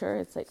wasn't for sure.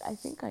 It's like, I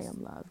think I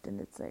am loved. And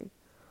it's like,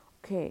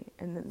 okay.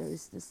 And then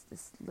there's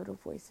this little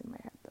voice in my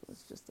head that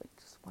was just like,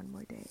 just one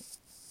more day.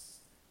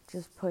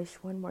 Just push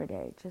one more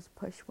day. Just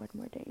push one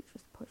more day.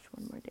 Just push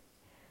one more day.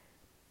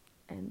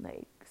 And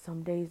like,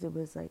 some days it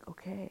was like,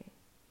 okay,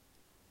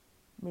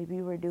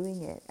 maybe we're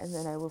doing it. And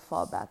then I would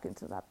fall back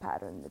into that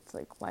pattern. It's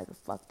like, why the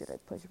fuck did I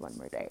push one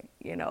more day?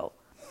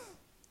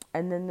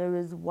 And then there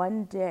was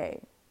one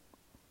day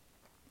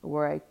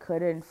where I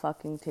couldn't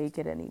fucking take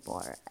it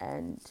anymore,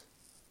 and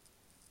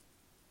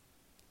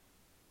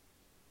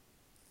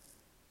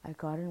I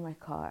got in my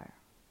car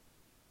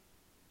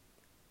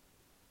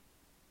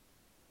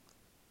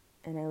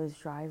and I was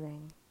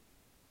driving,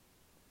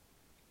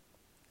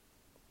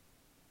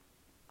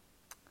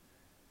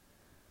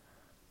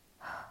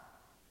 and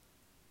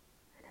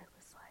I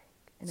was like,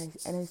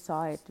 and I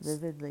saw it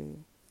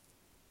vividly,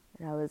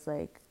 and I was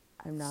like,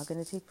 I'm not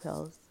gonna take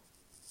pills,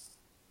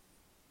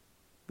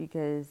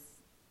 because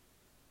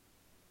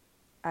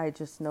I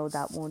just know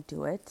that won't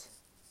do it.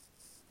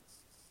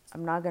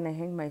 I'm not gonna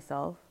hang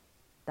myself.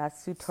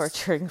 That's too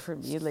torturing for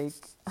me. Like,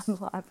 I'm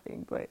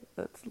laughing, but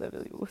that's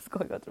literally what's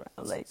going on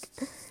around. Like,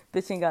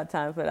 bitch ain't got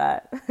time for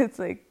that. It's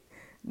like,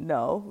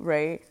 no,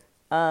 right?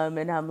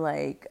 And I'm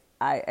like,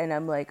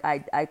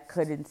 I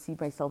couldn't see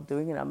myself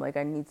doing it. I'm like,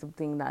 I need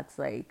something that's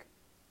like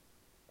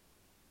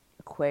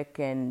quick,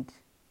 and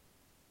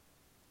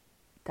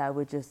that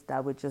would just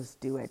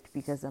do it,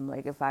 because I'm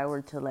like, if I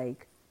were to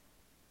like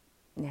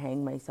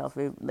hang myself,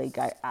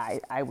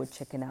 I would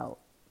chicken out,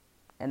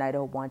 and I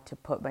don't want to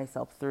put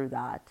myself through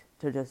that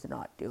to just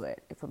not do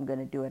it. If I'm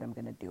gonna do it, I'm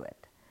gonna do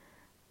it.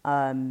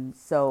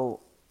 So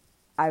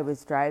I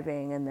was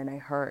driving, and then I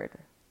heard,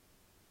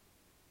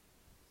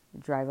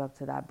 drive up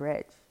to that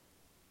bridge.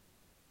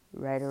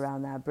 Right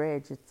around that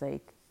bridge, it's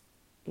like,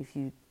 if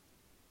you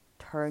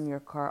turn your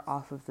car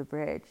off of the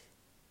bridge,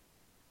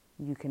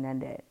 you can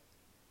end it.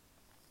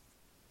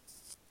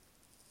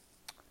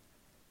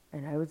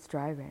 And I was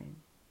driving,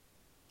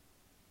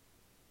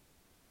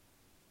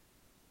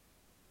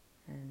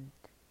 and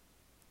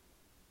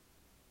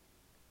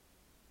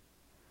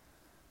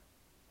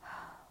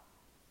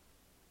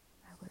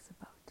I was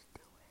about to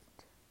do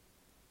it.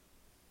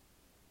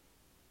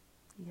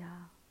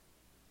 Yeah.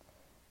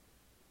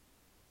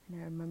 And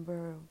I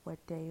remember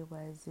what day it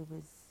was. It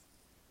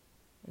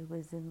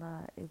was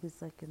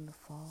like in the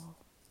fall.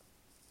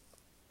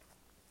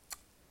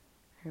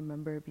 I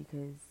remember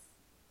because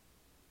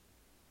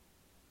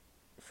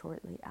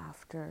shortly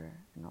after,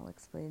 and I'll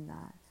explain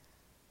that,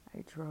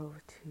 I drove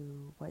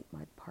to White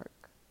Mud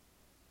Park,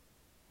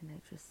 and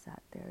I just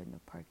sat there in the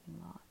parking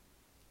lot,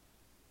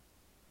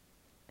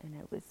 and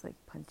I was like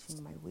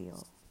punching my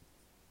wheel.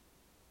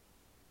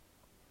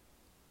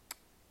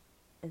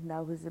 And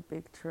that was a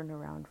big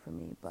turnaround for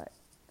me, but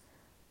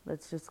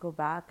let's just go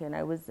back. And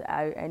I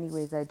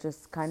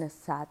just kind of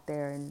sat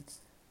there,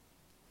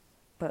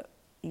 but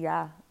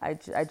yeah, I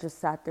just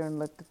sat there and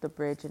looked at the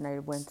bridge, and I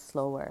went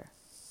slower.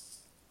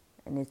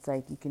 And it's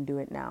like, you can do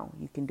it now,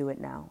 you can do it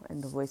now.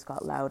 And the voice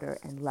got louder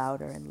and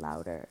louder and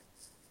louder.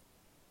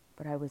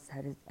 But I was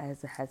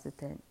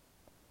hesitant,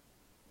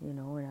 and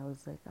I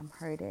was like, I'm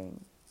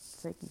hurting.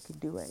 It's like, you can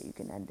do it, you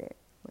can end it.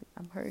 Like,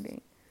 I'm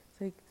hurting.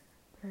 It's like,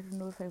 but I don't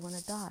know if I want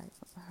to die.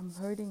 I'm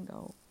hurting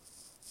though,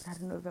 but I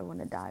don't know if I want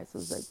to die. So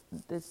it was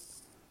like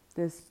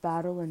this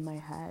battle in my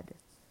head.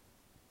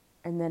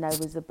 And then I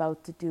was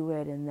about to do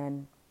it, and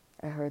then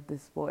I heard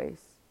this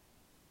voice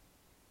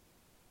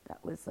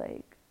that was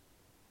like,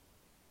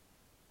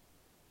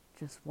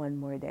 just one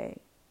more day.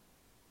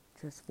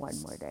 Just one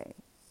more day.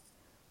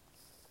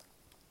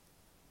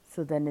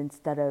 So then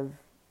instead of,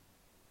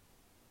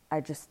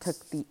 I just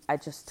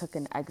took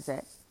an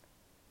exit,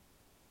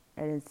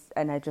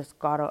 and I just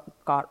got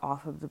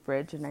off of the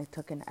bridge, and I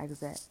took an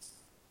exit,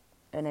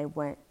 and I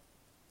went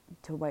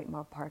to White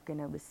Mud Park,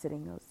 and I was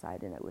sitting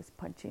outside, and I was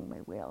punching my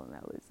wheel, and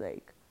I was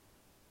like,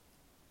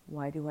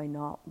 why did I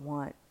not do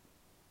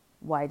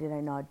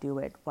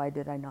it? Why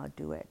did I not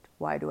do it?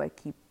 Why do I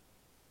keep,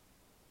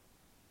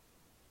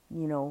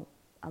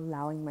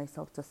 allowing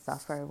myself to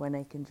suffer when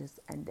I can just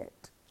end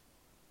it?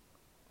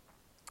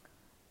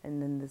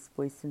 And then this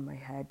voice in my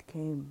head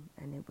came,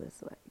 and it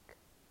was like,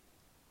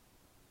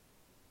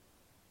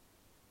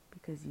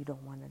 because you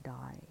don't want to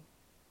die.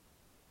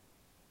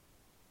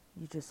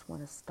 You just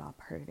want to stop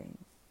hurting.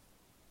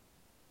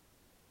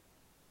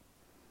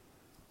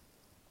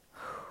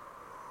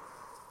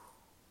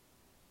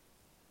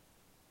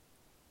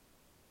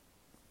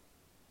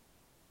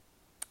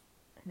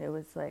 And it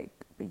was like,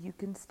 but you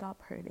can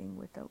stop hurting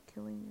without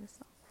killing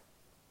yourself.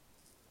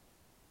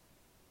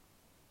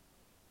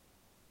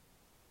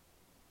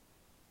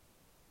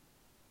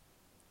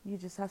 You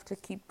just have to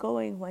keep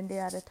going one day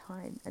at a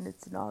time, and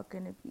it's not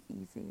going to be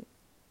easy.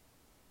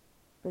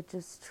 But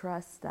just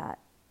trust that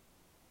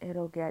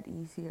it'll get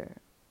easier.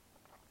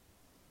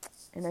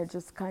 And I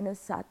just kind of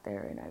sat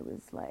there and I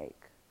was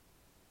like,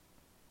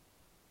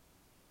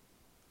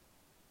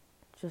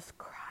 just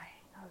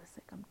crying. I was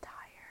like, I'm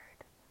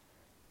tired.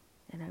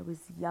 And I was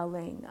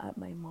yelling at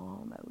my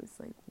mom. I was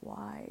like,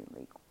 why?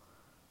 Like,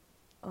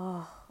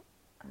 oh,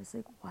 I was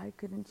like, why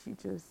couldn't you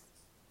just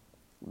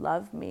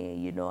love me?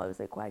 You know, I was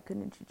like, why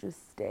couldn't you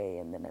just stay?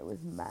 And then I was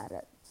mad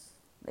at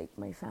like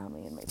my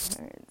family and my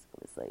parents.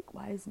 I was like,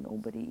 why is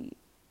nobody,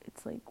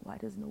 it's like, why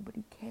does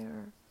nobody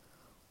care?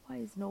 Why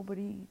is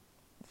nobody,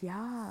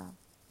 yeah.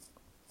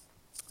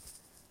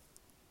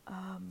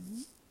 Yeah.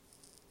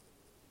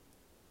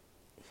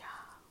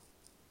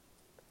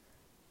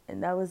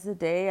 And that was the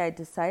day I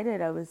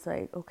decided, I was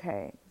like,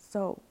 okay,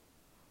 so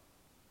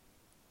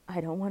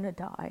I don't want to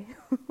die.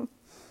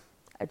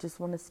 I just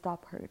want to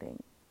stop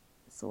hurting.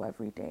 So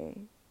every day,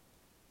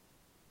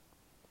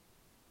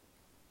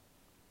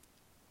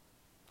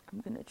 I'm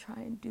going to try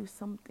and do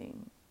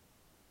something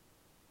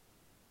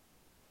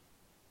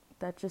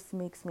that just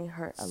makes me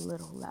hurt a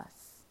little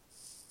less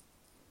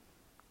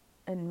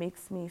and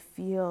makes me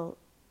feel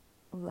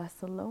less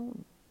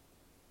alone.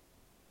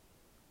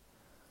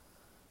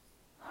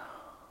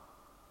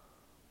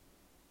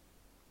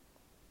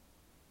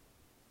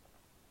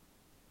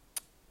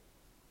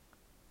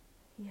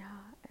 Yeah,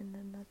 and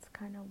then that's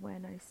kind of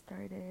when I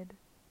started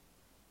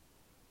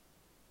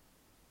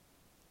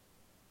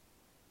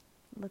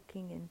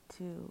looking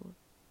into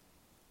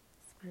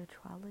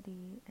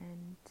spirituality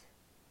and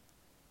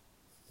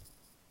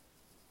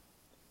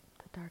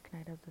the dark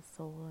night of the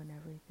soul and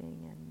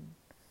everything, and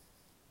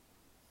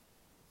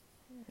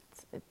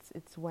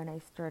it's when I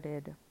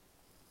started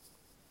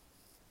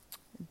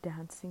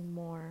dancing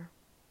more,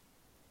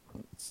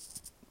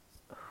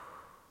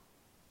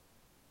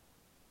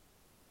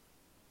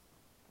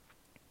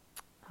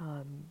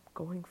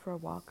 going for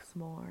walks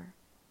more,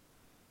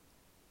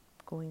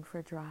 going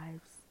for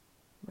drives.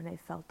 When I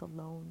felt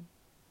alone,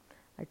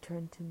 I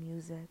turned to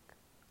music.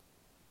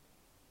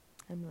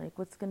 I'm like,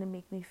 what's going to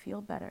make me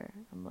feel better?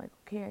 I'm like,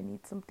 okay, I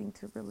need something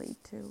to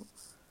relate to.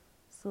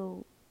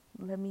 So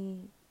let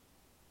me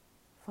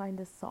find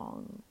a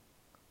song,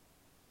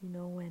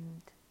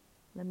 and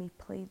let me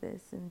play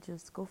this and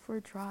just go for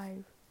a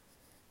drive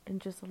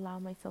and just allow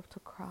myself to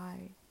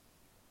cry,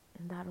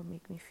 and that'll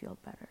make me feel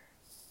better.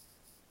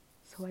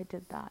 So I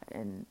did that,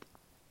 and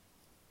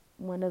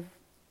one of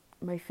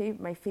my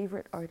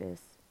favorite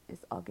artists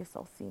is August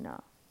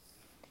Alsina.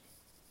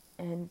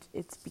 And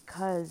it's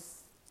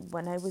because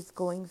when I was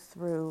going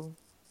through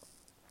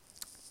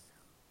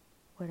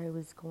what I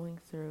was going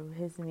through,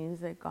 his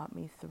music got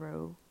me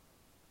through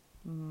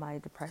my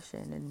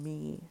depression and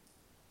me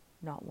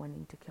not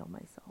wanting to kill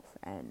myself.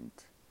 And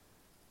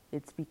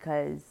it's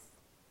because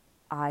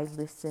I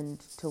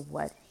listened to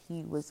what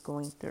he was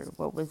going through,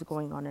 what was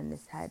going on in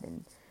his head.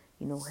 And,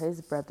 his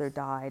brother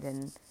died,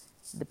 and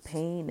the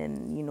pain,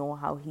 and,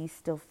 how he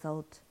still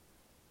felt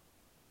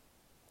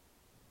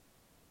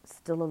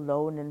still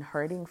alone and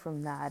hurting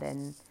from that,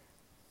 and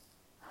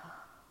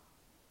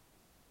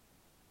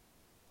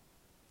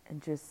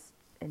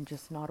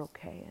just not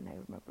okay. And I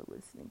remember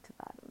listening to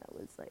that, and I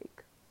was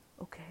like,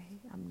 okay,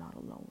 I'm not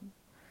alone.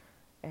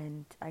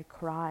 And I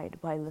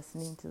cried by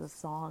listening to the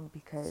song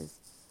because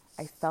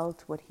I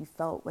felt what he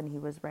felt when he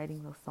was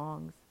writing those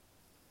songs,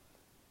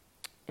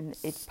 and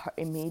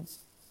it made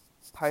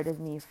part of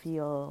me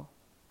feel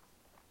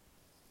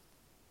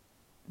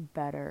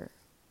better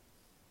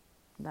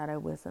that I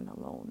wasn't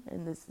alone.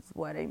 And this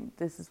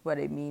is what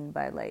I mean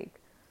by, like,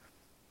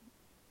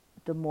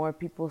 the more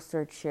people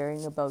start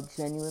sharing about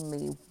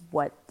genuinely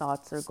what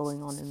thoughts are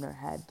going on in their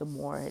head, the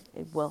more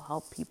it will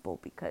help people,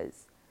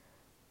 because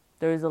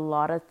there's a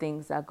lot of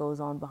things that goes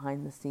on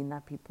behind the scene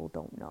that people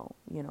don't know,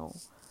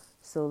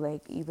 So,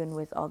 like, even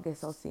with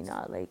August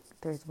Alsina, like,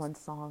 there's one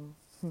song,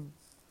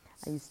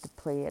 I used to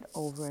play it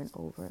over and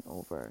over and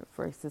over.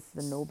 First, it's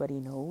the Nobody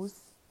Knows,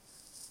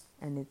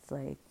 and it's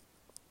like,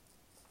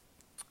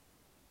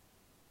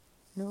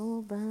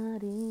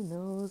 nobody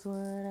knows what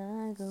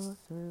I go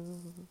through.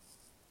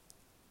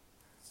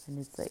 And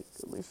it's like,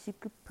 I wish you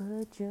could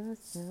put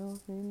yourself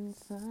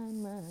inside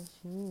my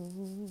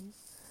shoes.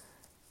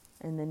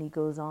 And then he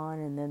goes on,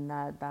 and then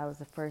that was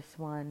the first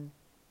one.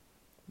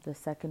 The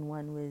second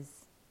one was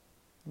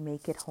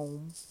Make It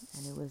Home,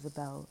 and it was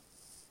about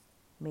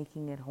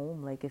making it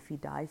home. Like, if he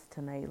dies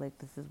tonight, like,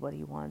 this is what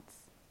he wants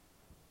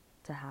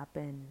to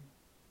happen.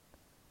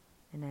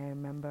 And I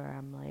remember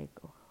I'm like,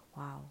 oh,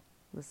 wow,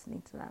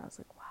 listening to that, I was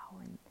like, wow.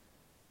 And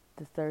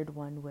the third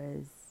one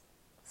was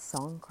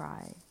Song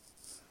Cry.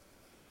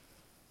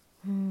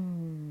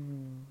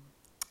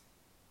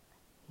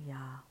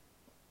 Yeah.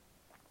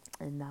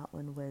 And that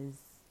one was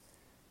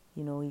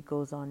He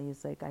goes on,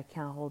 he's like, I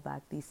can't hold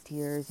back these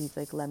tears. He's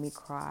like, let me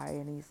cry.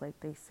 And he's like,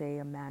 they say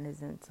a man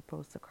isn't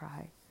supposed to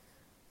cry,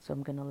 so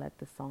I'm gonna let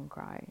the song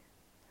cry.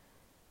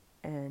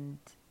 And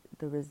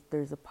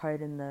there's a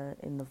part in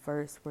the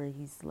verse where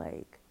he's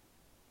like,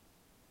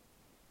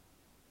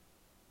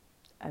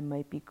 I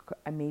may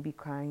be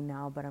crying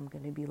now, but I'm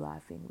gonna be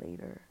laughing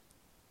later.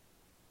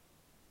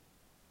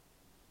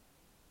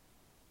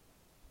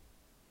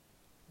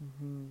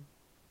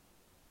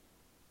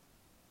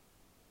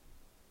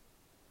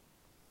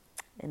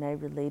 And I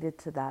related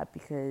to that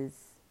because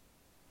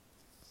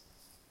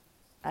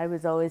I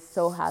was always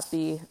so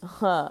happy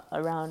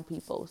around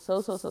people.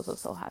 So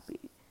happy.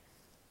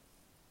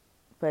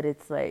 But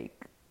it's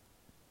like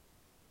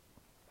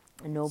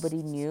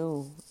nobody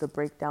knew the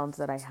breakdowns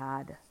that I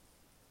had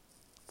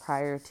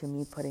prior to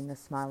me putting a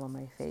smile on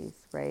my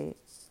face, right?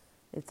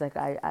 It's like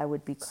I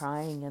would be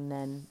crying and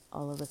then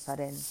all of a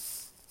sudden,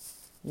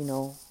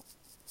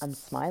 I'm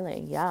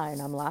smiling, yeah,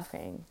 and I'm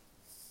laughing.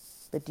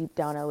 But deep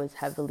down I was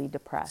heavily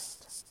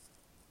depressed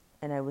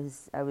and I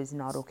was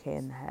not okay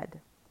in the head.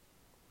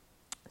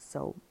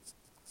 So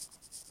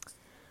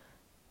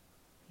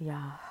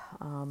yeah,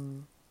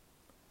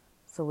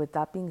 so with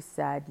that being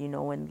said,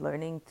 and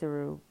learning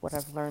through what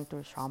I've learned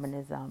through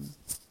shamanism,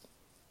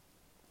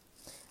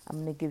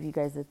 I'm going to give you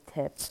guys a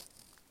tip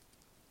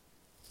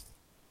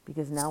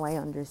because now I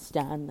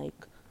understand,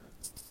 like,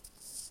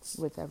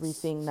 with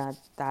everything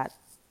that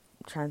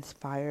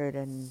transpired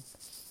and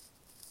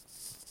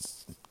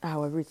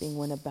how everything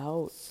went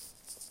about,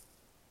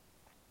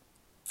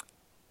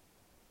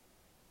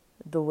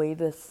 the way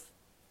this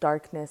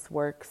darkness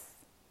works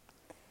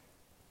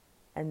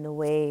and the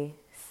way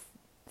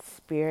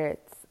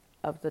spirits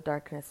of the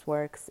darkness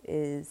works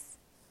is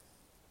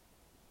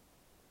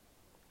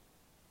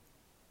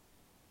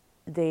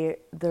their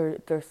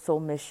sole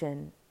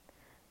mission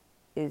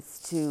is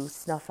to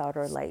snuff out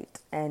our light.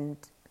 And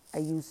I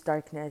use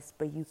darkness,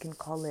 but you can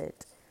call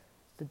it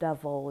the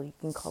devil, you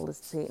can call it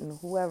Satan,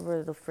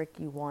 whoever the frick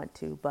you want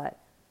to, but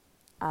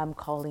I'm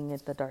calling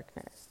it the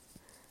darkness.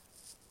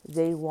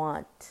 They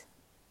want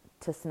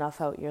to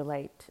snuff out your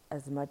light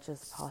as much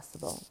as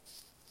possible.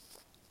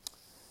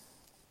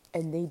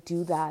 And they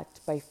do that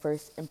by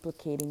first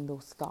implicating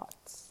those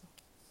thoughts.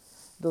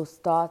 Those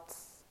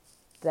thoughts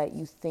that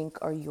you think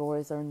are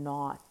yours are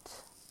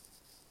not.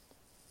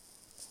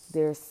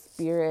 They're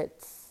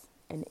spirits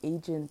and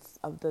agents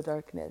of the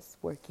darkness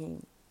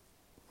working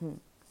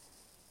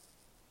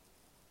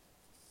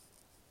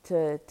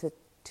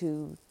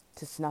to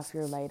snuff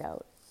your light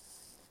out.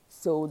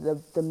 So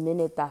the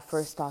minute that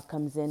first thought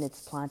comes in, it's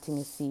planting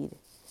a seed.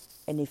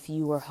 And if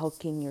you are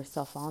hooking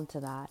yourself onto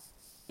that,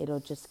 it'll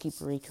just keep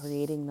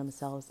recreating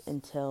themselves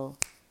until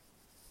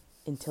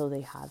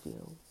they have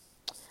you.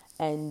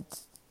 And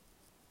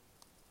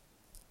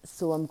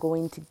so I'm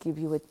going to give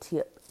you a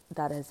tip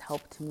that has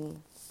helped me.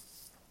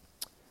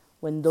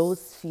 When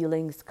those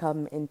feelings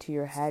come into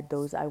your head,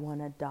 those I want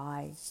to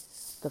die,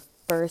 the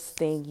first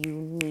thing you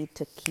need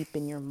to keep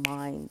in your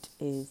mind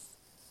is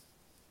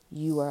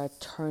you are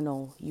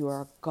eternal, you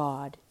are a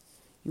God,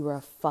 you are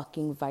a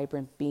fucking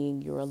vibrant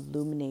being, you're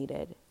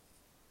illuminated.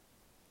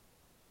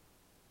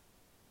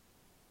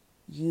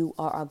 You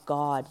are a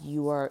God,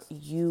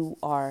 you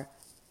are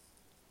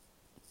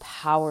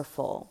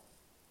powerful.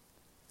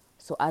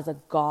 So as a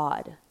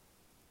God,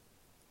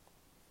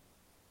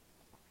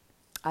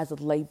 as a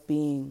light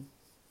being,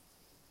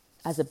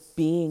 as a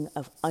being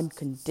of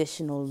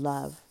unconditional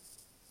love,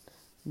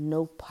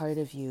 no part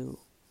of you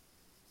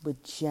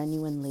would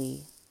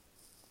genuinely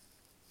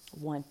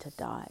want to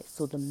die.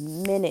 So the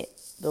minute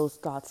those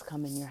thoughts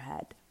come in your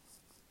head,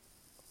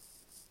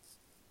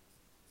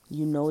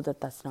 you know that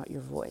that's not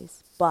your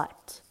voice.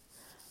 But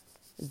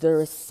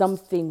there is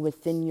something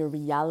within your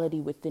reality,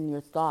 within your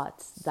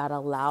thoughts, that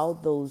allow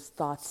those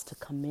thoughts to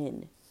come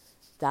in.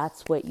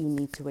 That's what you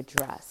need to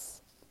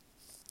address.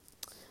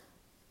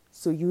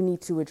 So you need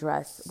to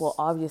address, well,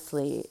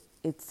 obviously,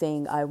 it's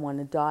saying I want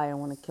to die, I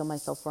want to kill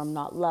myself, or I'm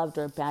not loved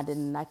or abandoned,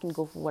 and that can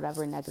go for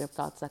whatever negative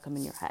thoughts that come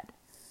in your head.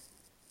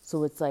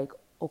 So it's like,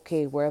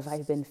 okay, where have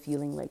I been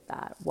feeling like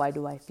that? Why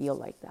do I feel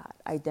like that?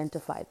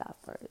 Identify that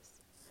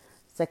first.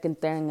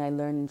 Second thing I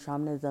learned in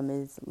shamanism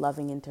is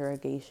loving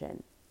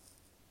interrogation.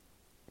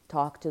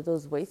 Talk to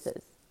those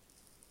voices.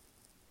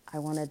 I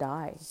want to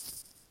die.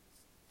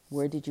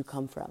 Where did you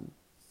come from?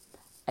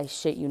 I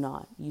shit you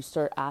not. You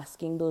start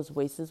asking those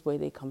voices where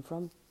they come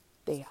from,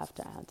 they have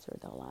to answer.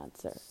 They'll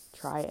answer.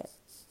 Try it.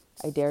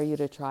 I dare you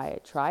to try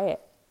it. Try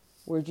it.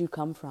 Where'd you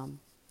come from?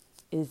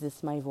 Is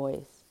this my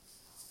voice?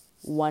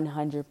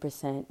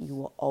 100% you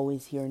will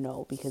always hear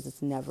no, because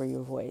it's never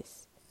your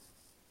voice.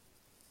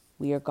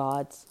 We are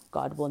gods.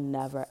 God will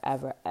never,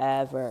 ever,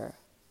 ever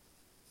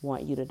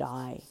want you to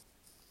die.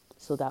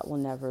 So that will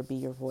never be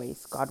your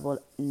voice. God will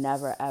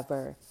never,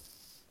 ever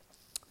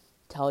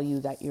tell you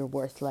that you're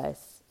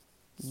worthless.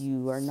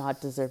 You are not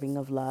deserving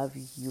of love.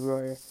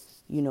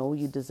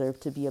 You deserve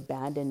to be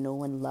abandoned. No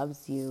one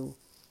loves you.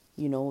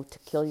 To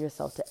kill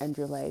yourself, to end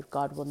your life.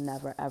 God will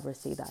never, ever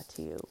say that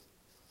to you.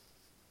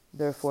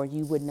 Therefore,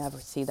 you would never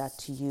say that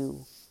to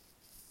you.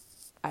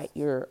 at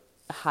your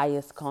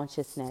highest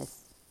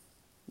consciousness,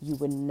 you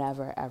would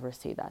never ever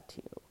say that to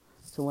you.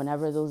 So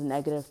whenever those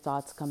negative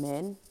thoughts come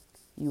in,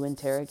 you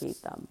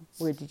interrogate them.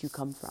 Where did you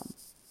come from?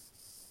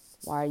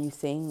 Why are you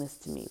saying this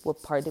to me?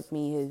 What part of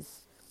me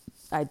is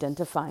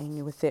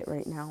identifying with it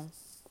right now?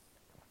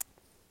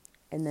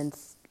 And then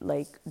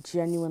like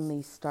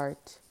genuinely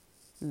start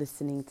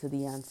listening to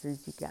the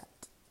answers you get,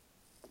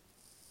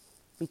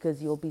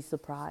 because you'll be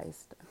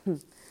surprised.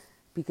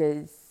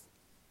 Because,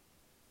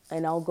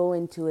 and I'll go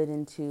into it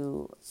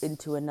into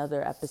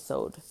another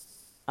episode,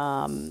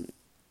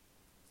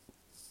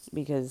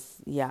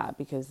 because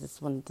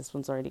this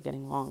one's already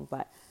getting long.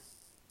 But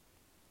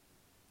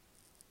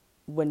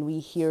when we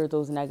hear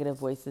those negative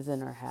voices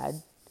in our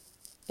head,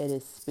 it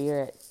is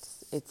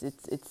spirits.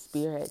 It's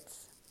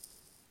spirits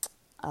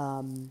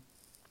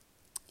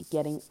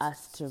getting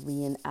us to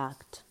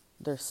reenact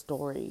their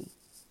story.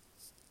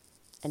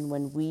 And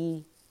when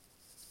we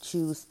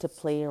choose to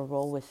play a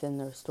role within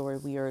their story,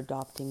 we are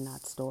adopting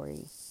that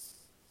story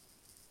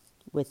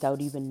without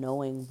even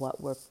knowing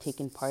what we're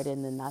taking part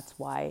in. And that's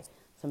why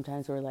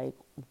sometimes we're like,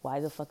 why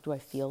the fuck do I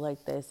feel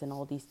like this and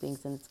all these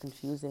things, and it's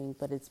confusing.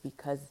 But it's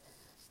because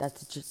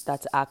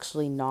that's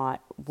actually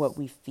not what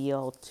we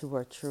feel to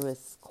our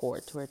truest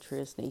core, to our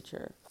truest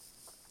nature.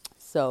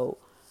 So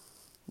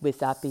with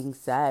that being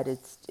said,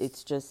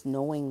 it's just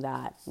knowing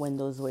that when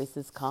those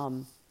voices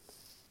come,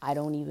 I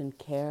don't even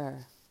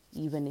care.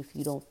 Even if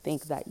you don't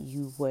think that,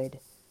 you would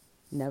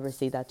never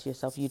say that to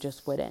yourself. You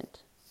just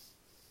wouldn't.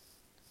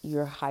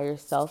 Your higher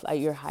self, at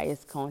your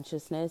highest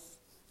consciousness,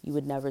 you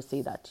would never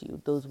say that to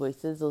you. Those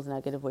voices, those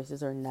negative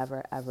voices are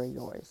never, ever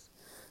yours.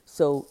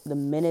 So the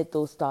minute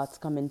those thoughts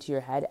come into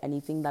your head,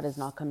 anything that is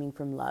not coming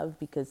from love,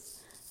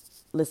 because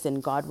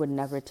listen, God would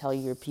never tell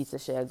you you're a piece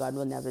of shit. God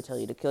would never tell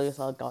you to kill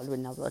yourself. God would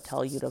never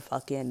tell you to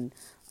fucking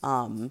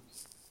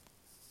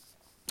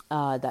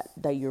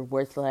that you're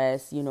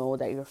worthless, you know,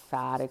 that you're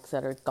fat,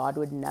 etc. God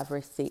would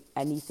never say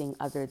anything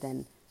other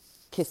than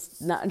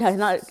kiss. Not.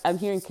 I'm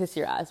hearing kiss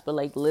your ass, but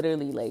like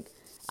literally, like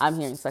I'm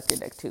hearing suck your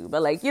dick too.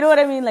 But like, you know what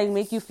I mean? Like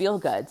make you feel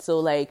good. So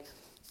like,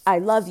 I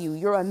love you.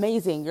 You're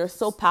amazing. You're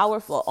so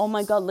powerful. Oh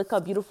my God, look how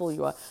beautiful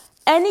you are.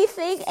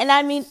 Anything, and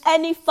I mean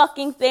any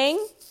fucking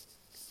thing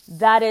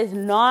that is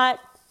not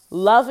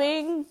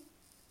loving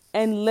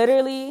and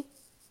literally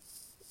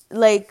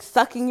like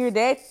sucking your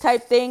dick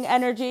type thing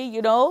energy,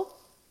 you know?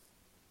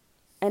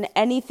 And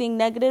anything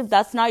negative,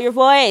 that's not your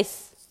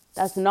voice.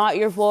 That's not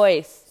your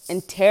voice.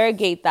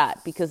 Interrogate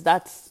that, because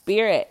that's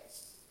spirit.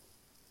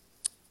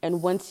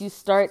 And once you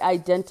start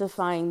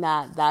identifying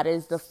that,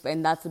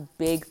 and that's a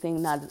big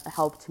thing that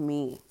helped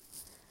me,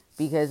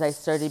 because I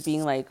started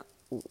being like,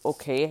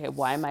 okay,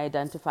 why am I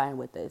identifying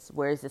with this?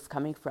 Where is this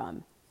coming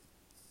from?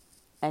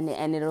 And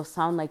it'll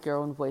sound like your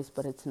own voice,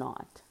 but it's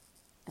not.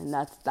 And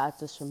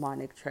that's a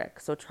shamanic trick.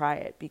 So try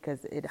it,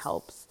 because it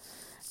helps.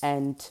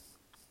 And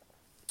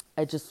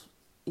I just,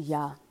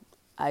 yeah,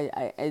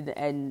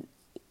 and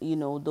you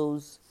know,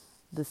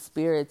 the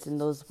spirits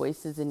and those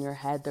voices in your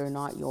head, they're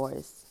not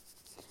yours.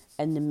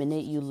 And the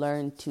minute you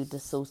learn to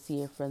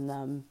dissociate from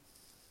them,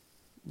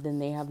 then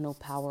they have no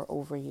power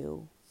over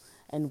you.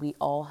 And we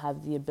all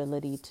have the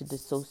ability to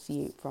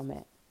dissociate from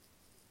it.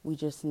 We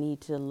just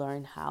need to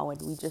learn how,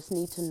 and we just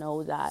need to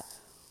know that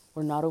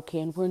we're not okay,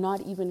 and we're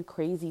not even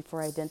crazy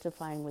for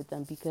identifying with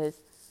them, because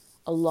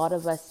a lot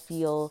of us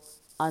feel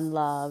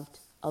unloved,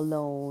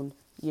 alone,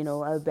 you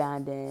know,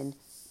 abandoned,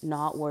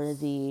 not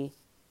worthy,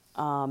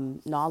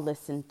 not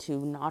listened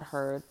to, not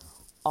heard.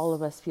 All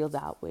of us feel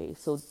that way.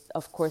 So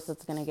of course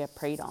that's going to get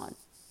preyed on.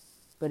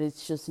 But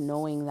it's just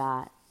knowing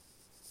that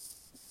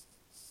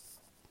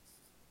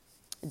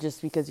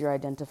just because you're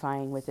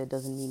identifying with it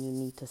doesn't mean you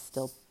need to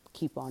still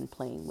keep on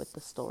playing with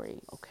the story,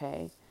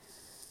 okay?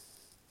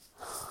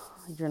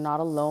 You're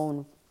not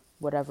alone,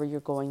 whatever you're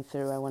going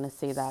through. I want to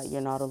say that you're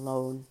not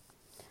alone.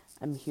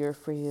 I'm here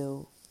for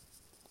you.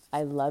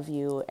 I love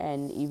you,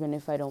 and even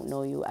if I don't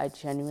know you, I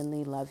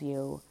genuinely love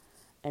you,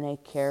 and I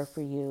care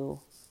for you,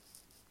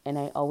 and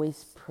I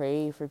always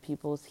pray for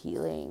people's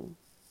healing.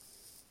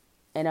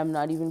 And I'm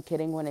not even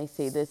kidding when I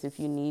say this. If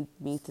you need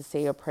me to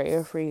say a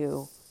prayer for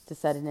you, to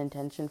set an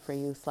intention for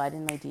you, slide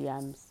in my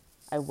DMs.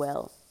 I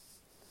will.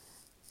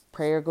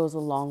 Prayer goes a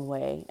long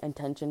way.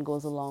 Intention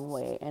goes a long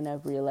way. And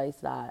I've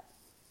realized that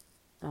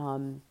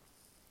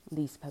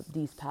these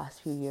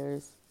past few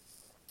years.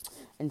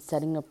 And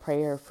setting a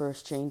prayer for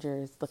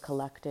strangers, the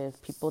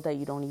collective, people that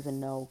you don't even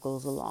know,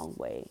 goes a long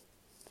way.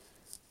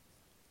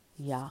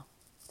 Yeah.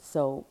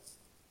 So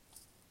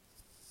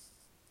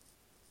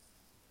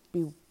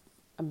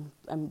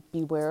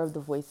beware of the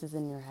voices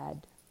in your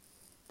head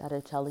that are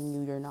telling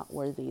you you're not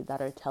worthy,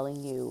 that are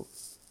telling you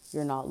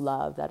you're not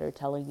loved, that are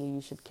telling you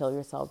you should kill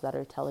yourself, that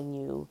are telling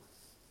you,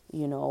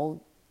 you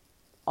know,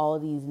 all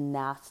these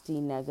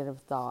nasty negative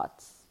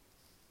thoughts.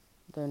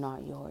 They're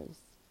not yours.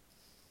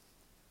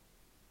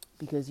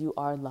 Because you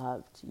are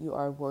loved, you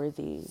are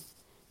worthy,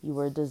 you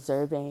are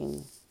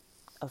deserving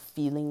of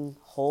feeling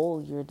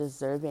whole, you're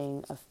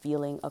deserving of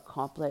feeling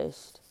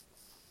accomplished.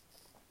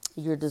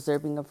 You're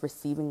deserving of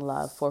receiving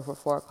love.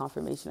 444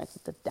 confirmation. I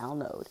keep the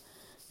download.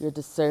 You're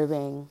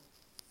deserving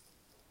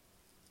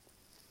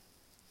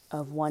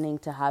of wanting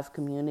to have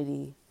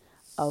community,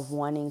 of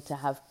wanting to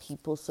have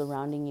people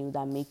surrounding you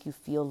that make you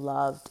feel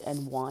loved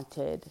and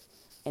wanted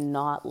and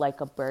not like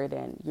a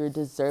burden. You're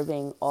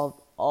deserving of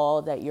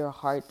all that your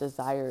heart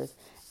desires.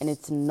 And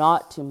it's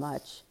not too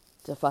much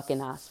to fucking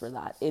ask for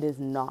that. It is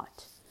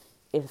not.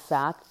 In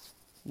fact,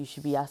 you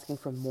should be asking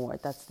for more.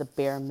 That's the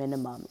bare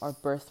minimum. Our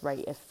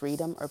birthright is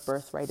freedom. Our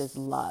birthright is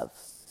love.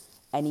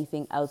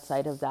 Anything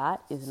outside of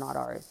that is not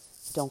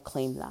ours. Don't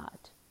claim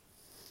that.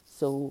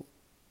 So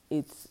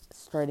it's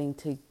starting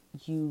to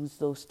use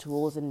those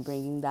tools and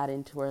bringing that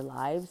into our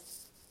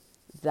lives.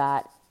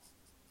 That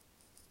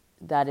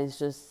is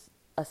just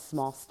a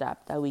small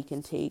step that we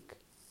can take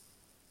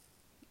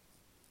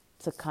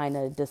to kind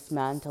of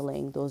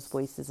dismantling those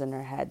voices in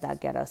our head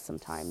that get us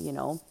sometime,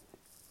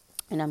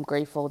 And I'm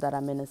grateful that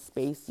I'm in a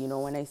space,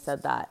 when I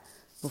said that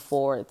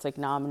before, it's like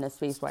now I'm in a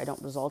space where I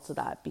don't resort to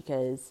that,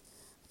 because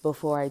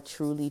before I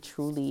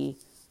truly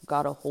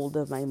got a hold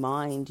of my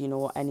mind,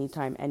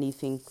 anytime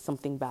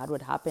something bad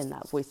would happen,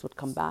 that voice would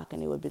come back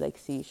and it would be like,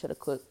 see, you should have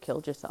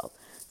killed yourself.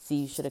 See,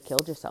 you should have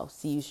killed yourself.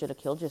 See, you should have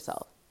killed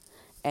yourself.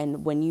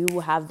 And when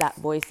you have that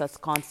voice that's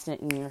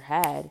constant in your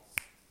head,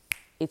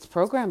 it's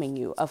programming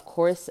you. Of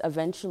course,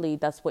 eventually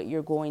that's what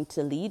you're going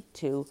to lead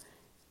to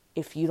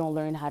if you don't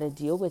learn how to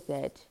deal with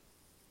it,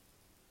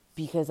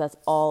 because that's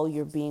all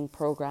you're being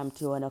programmed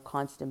to on a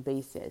constant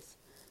basis.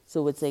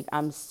 So it's like,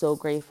 I'm so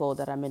grateful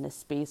that I'm in a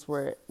space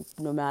where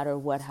no matter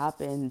what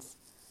happens,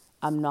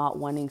 I'm not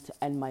wanting to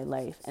end my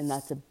life. And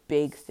that's a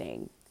big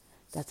thing.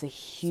 That's a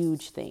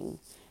huge thing.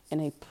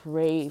 And I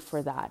pray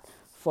for that,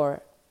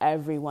 for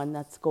everyone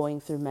that's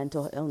going through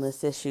mental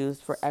illness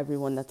issues, for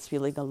everyone that's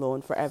feeling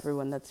alone, for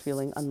everyone that's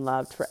feeling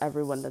unloved, for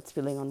everyone that's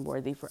feeling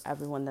unworthy, for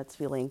everyone that's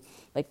feeling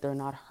like they're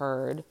not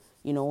heard,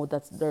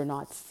 that they're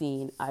not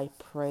seen. I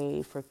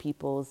pray for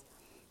people's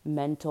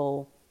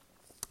mental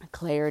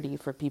clarity,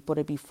 for people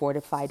to be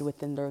fortified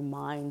within their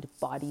mind,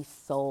 body,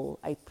 soul.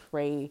 I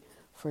pray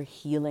for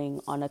healing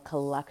on a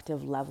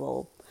collective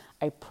level.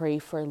 I pray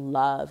for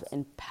love,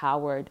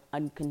 empowered,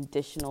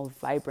 unconditional,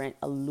 vibrant,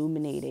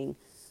 illuminating,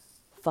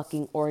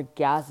 fucking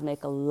orgasmic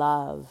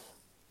love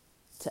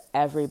to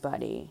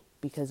everybody,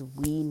 because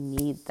we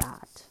need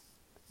that.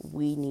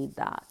 We need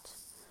that.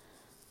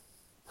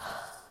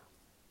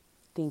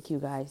 Thank you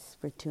guys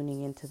for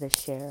tuning into this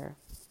share.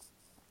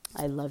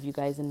 I love you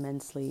guys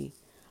immensely.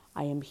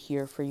 I am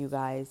here for you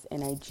guys,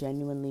 and I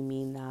genuinely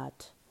mean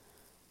that.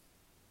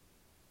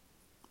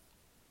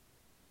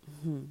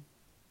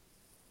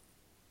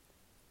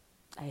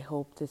 I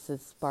hope this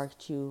has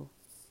sparked you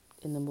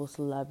in the most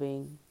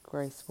loving,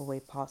 graceful way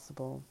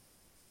possible.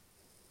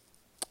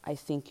 I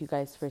thank you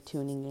guys for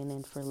tuning in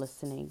and for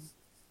listening.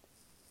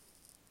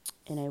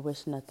 And I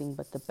wish nothing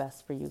but the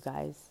best for you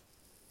guys.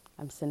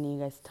 I'm sending you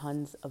guys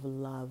tons of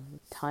love,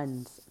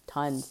 tons,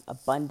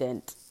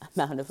 abundant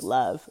amount of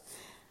love.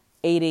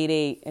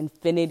 888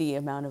 infinity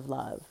amount of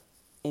love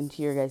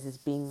into your guys'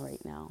 being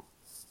right now.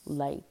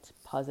 Light,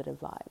 positive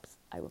vibes.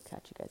 I will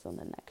catch you guys on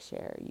the next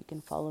share. You can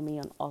follow me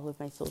on all of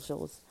my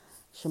socials.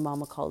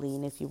 Shamama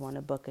Colleen, if you want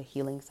to book a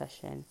healing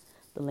session.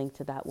 The link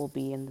to that will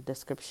be in the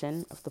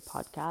description of the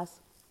podcast.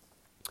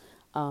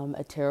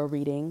 A tarot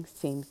reading,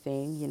 same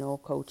thing.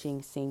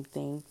 Coaching, same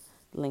thing.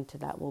 The link to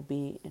that will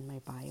be in my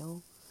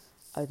bio.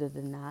 Other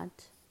than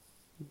that,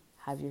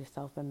 have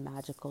yourself a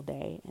magical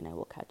day, and I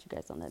will catch you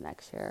guys on the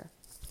next share.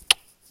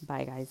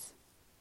 Bye, guys.